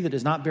every tree that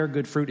does not bear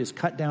good fruit is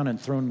cut down and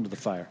thrown into the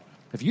fire.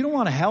 If you don't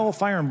want a hell,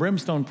 fire, and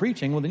brimstone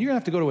preaching, well, then you're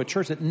going to have to go to a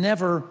church that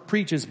never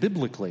preaches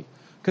biblically.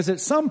 Because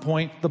at some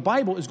point, the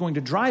Bible is going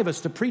to drive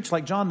us to preach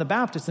like John the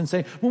Baptist and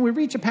say, when we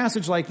reach a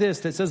passage like this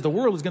that says the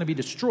world is going to be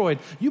destroyed,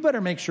 you better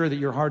make sure that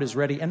your heart is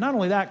ready. And not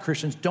only that,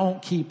 Christians, don't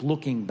keep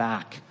looking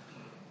back.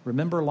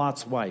 Remember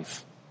Lot's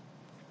wife.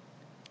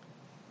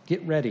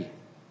 Get ready.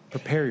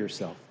 Prepare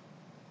yourself.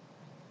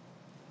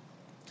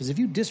 Because if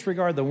you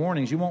disregard the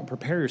warnings, you won't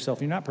prepare yourself.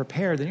 If you're not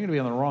prepared, then you're going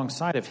to be on the wrong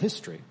side of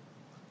history.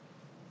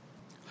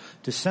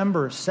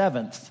 December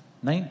 7th,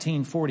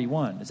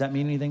 1941. Does that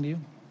mean anything to you?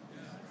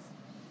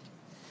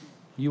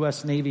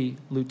 U.S. Navy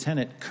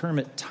Lieutenant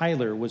Kermit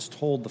Tyler was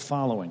told the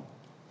following.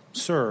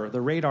 Sir,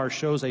 the radar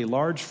shows a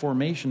large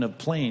formation of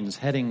planes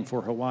heading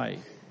for Hawaii.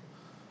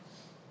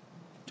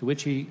 To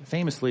which he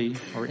famously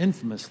or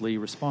infamously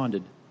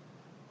responded,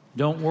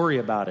 don't worry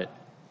about it.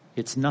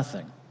 It's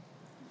nothing.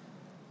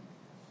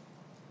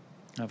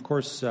 Now, of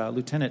course,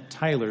 Lieutenant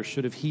Tyler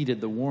should have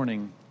heeded the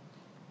warning,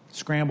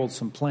 scrambled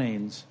some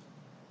planes,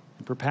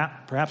 and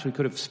perhaps we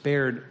could have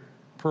spared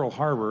Pearl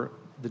Harbor,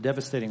 the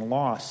devastating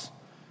loss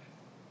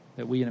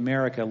that we in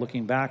America,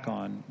 looking back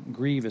on,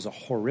 grieve as a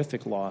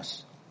horrific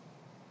loss.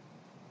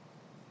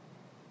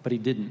 But he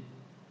didn't.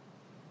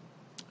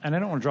 And I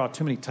don't want to draw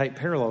too many tight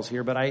parallels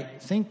here, but I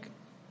think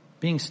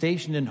being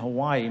stationed in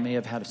Hawaii may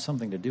have had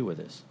something to do with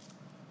this.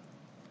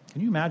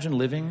 Can you imagine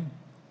living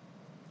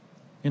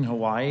in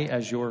Hawaii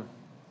as your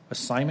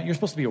assignment? You're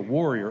supposed to be a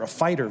warrior, a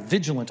fighter,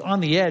 vigilant, on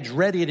the edge,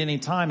 ready at any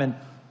time, and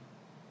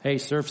hey,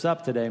 surf's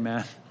up today,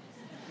 man.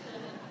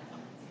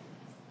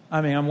 I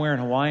mean, I'm wearing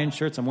Hawaiian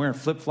shirts, I'm wearing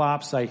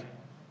flip-flops. I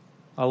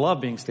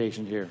love being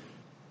stationed here.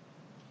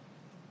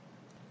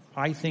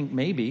 I think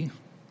maybe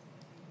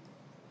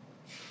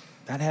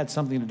that had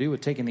something to do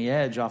with taking the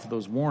edge off of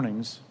those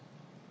warnings.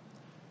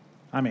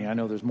 I mean, I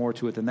know there's more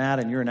to it than that,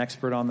 and you're an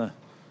expert on the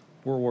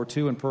World War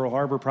II and Pearl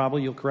Harbor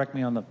probably. You'll correct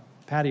me on the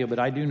patio, but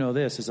I do know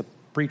this as a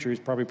preacher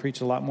who's probably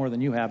preached a lot more than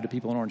you have to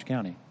people in Orange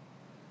County.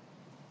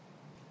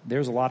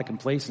 There's a lot of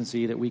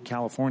complacency that we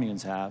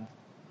Californians have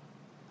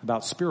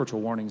about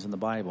spiritual warnings in the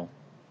Bible.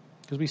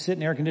 Because we sit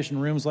in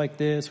air-conditioned rooms like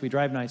this, we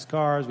drive nice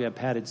cars, we have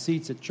padded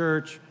seats at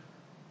church.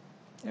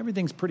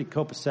 Everything's pretty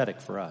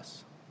copacetic for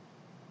us.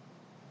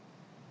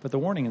 But the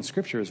warning in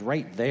Scripture is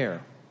right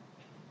there.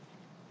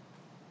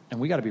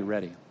 And we got to be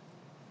ready.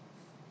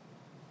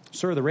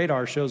 Sir, the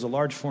radar shows a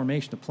large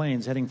formation of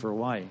planes heading for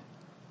Hawaii.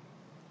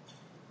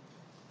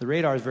 The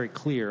radar is very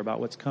clear about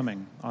what's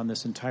coming on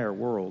this entire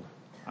world.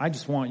 I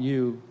just want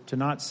you to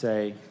not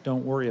say,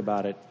 don't worry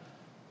about it,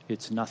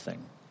 it's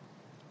nothing.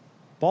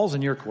 Ball's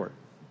in your court.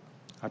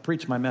 I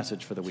preached my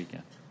message for the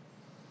weekend.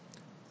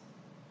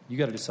 You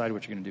got to decide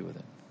what you're going to do with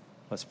it.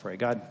 Let's pray.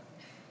 God,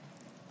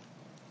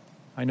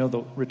 I know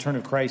the return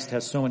of Christ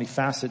has so many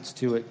facets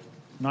to it,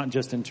 not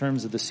just in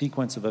terms of the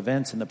sequence of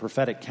events in the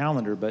prophetic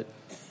calendar, but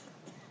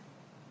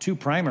two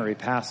primary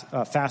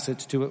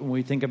facets to it when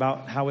we think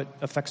about how it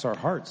affects our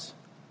hearts.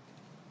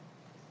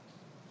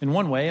 In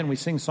one way, and we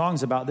sing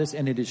songs about this,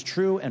 and it is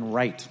true and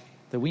right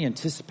that we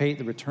anticipate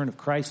the return of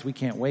Christ. We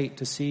can't wait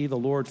to see the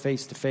Lord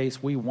face to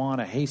face. We want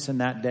to hasten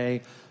that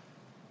day,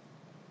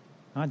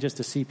 not just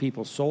to see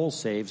people's souls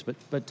saved,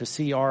 but to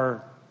see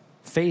our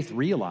faith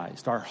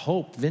realized, our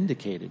hope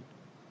vindicated.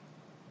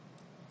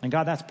 And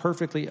God, that's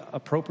perfectly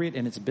appropriate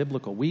and it's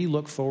biblical. We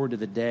look forward to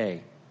the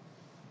day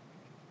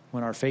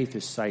when our faith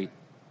is sight.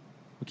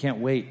 We can't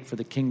wait for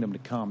the kingdom to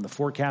come. The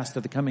forecast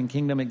of the coming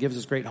kingdom, it gives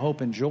us great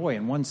hope and joy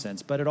in one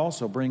sense, but it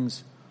also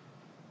brings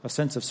a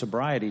sense of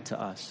sobriety to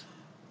us.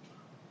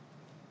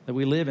 That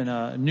we live in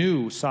a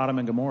new Sodom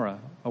and Gomorrah,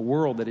 a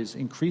world that is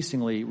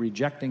increasingly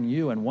rejecting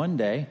you, and one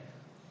day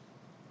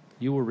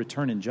you will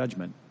return in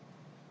judgment.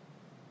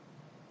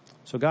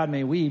 So God,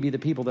 may we be the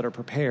people that are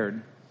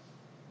prepared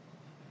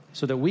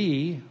so that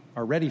we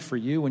are ready for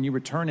you when you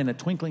return in a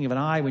twinkling of an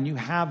eye, when you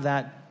have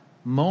that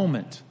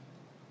moment,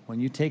 when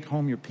you take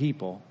home your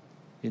people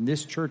in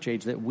this church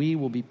age, that we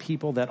will be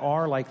people that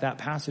are, like that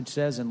passage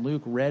says in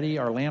Luke, ready,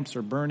 our lamps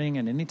are burning,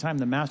 and anytime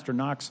the master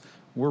knocks,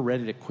 we're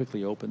ready to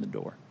quickly open the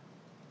door.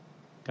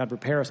 God,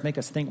 prepare us, make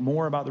us think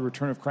more about the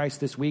return of Christ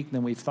this week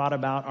than we've thought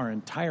about our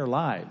entire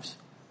lives.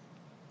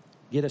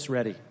 Get us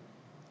ready.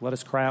 Let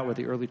us cry out with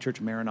the early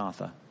church,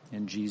 Maranatha.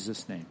 In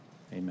Jesus' name,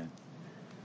 amen.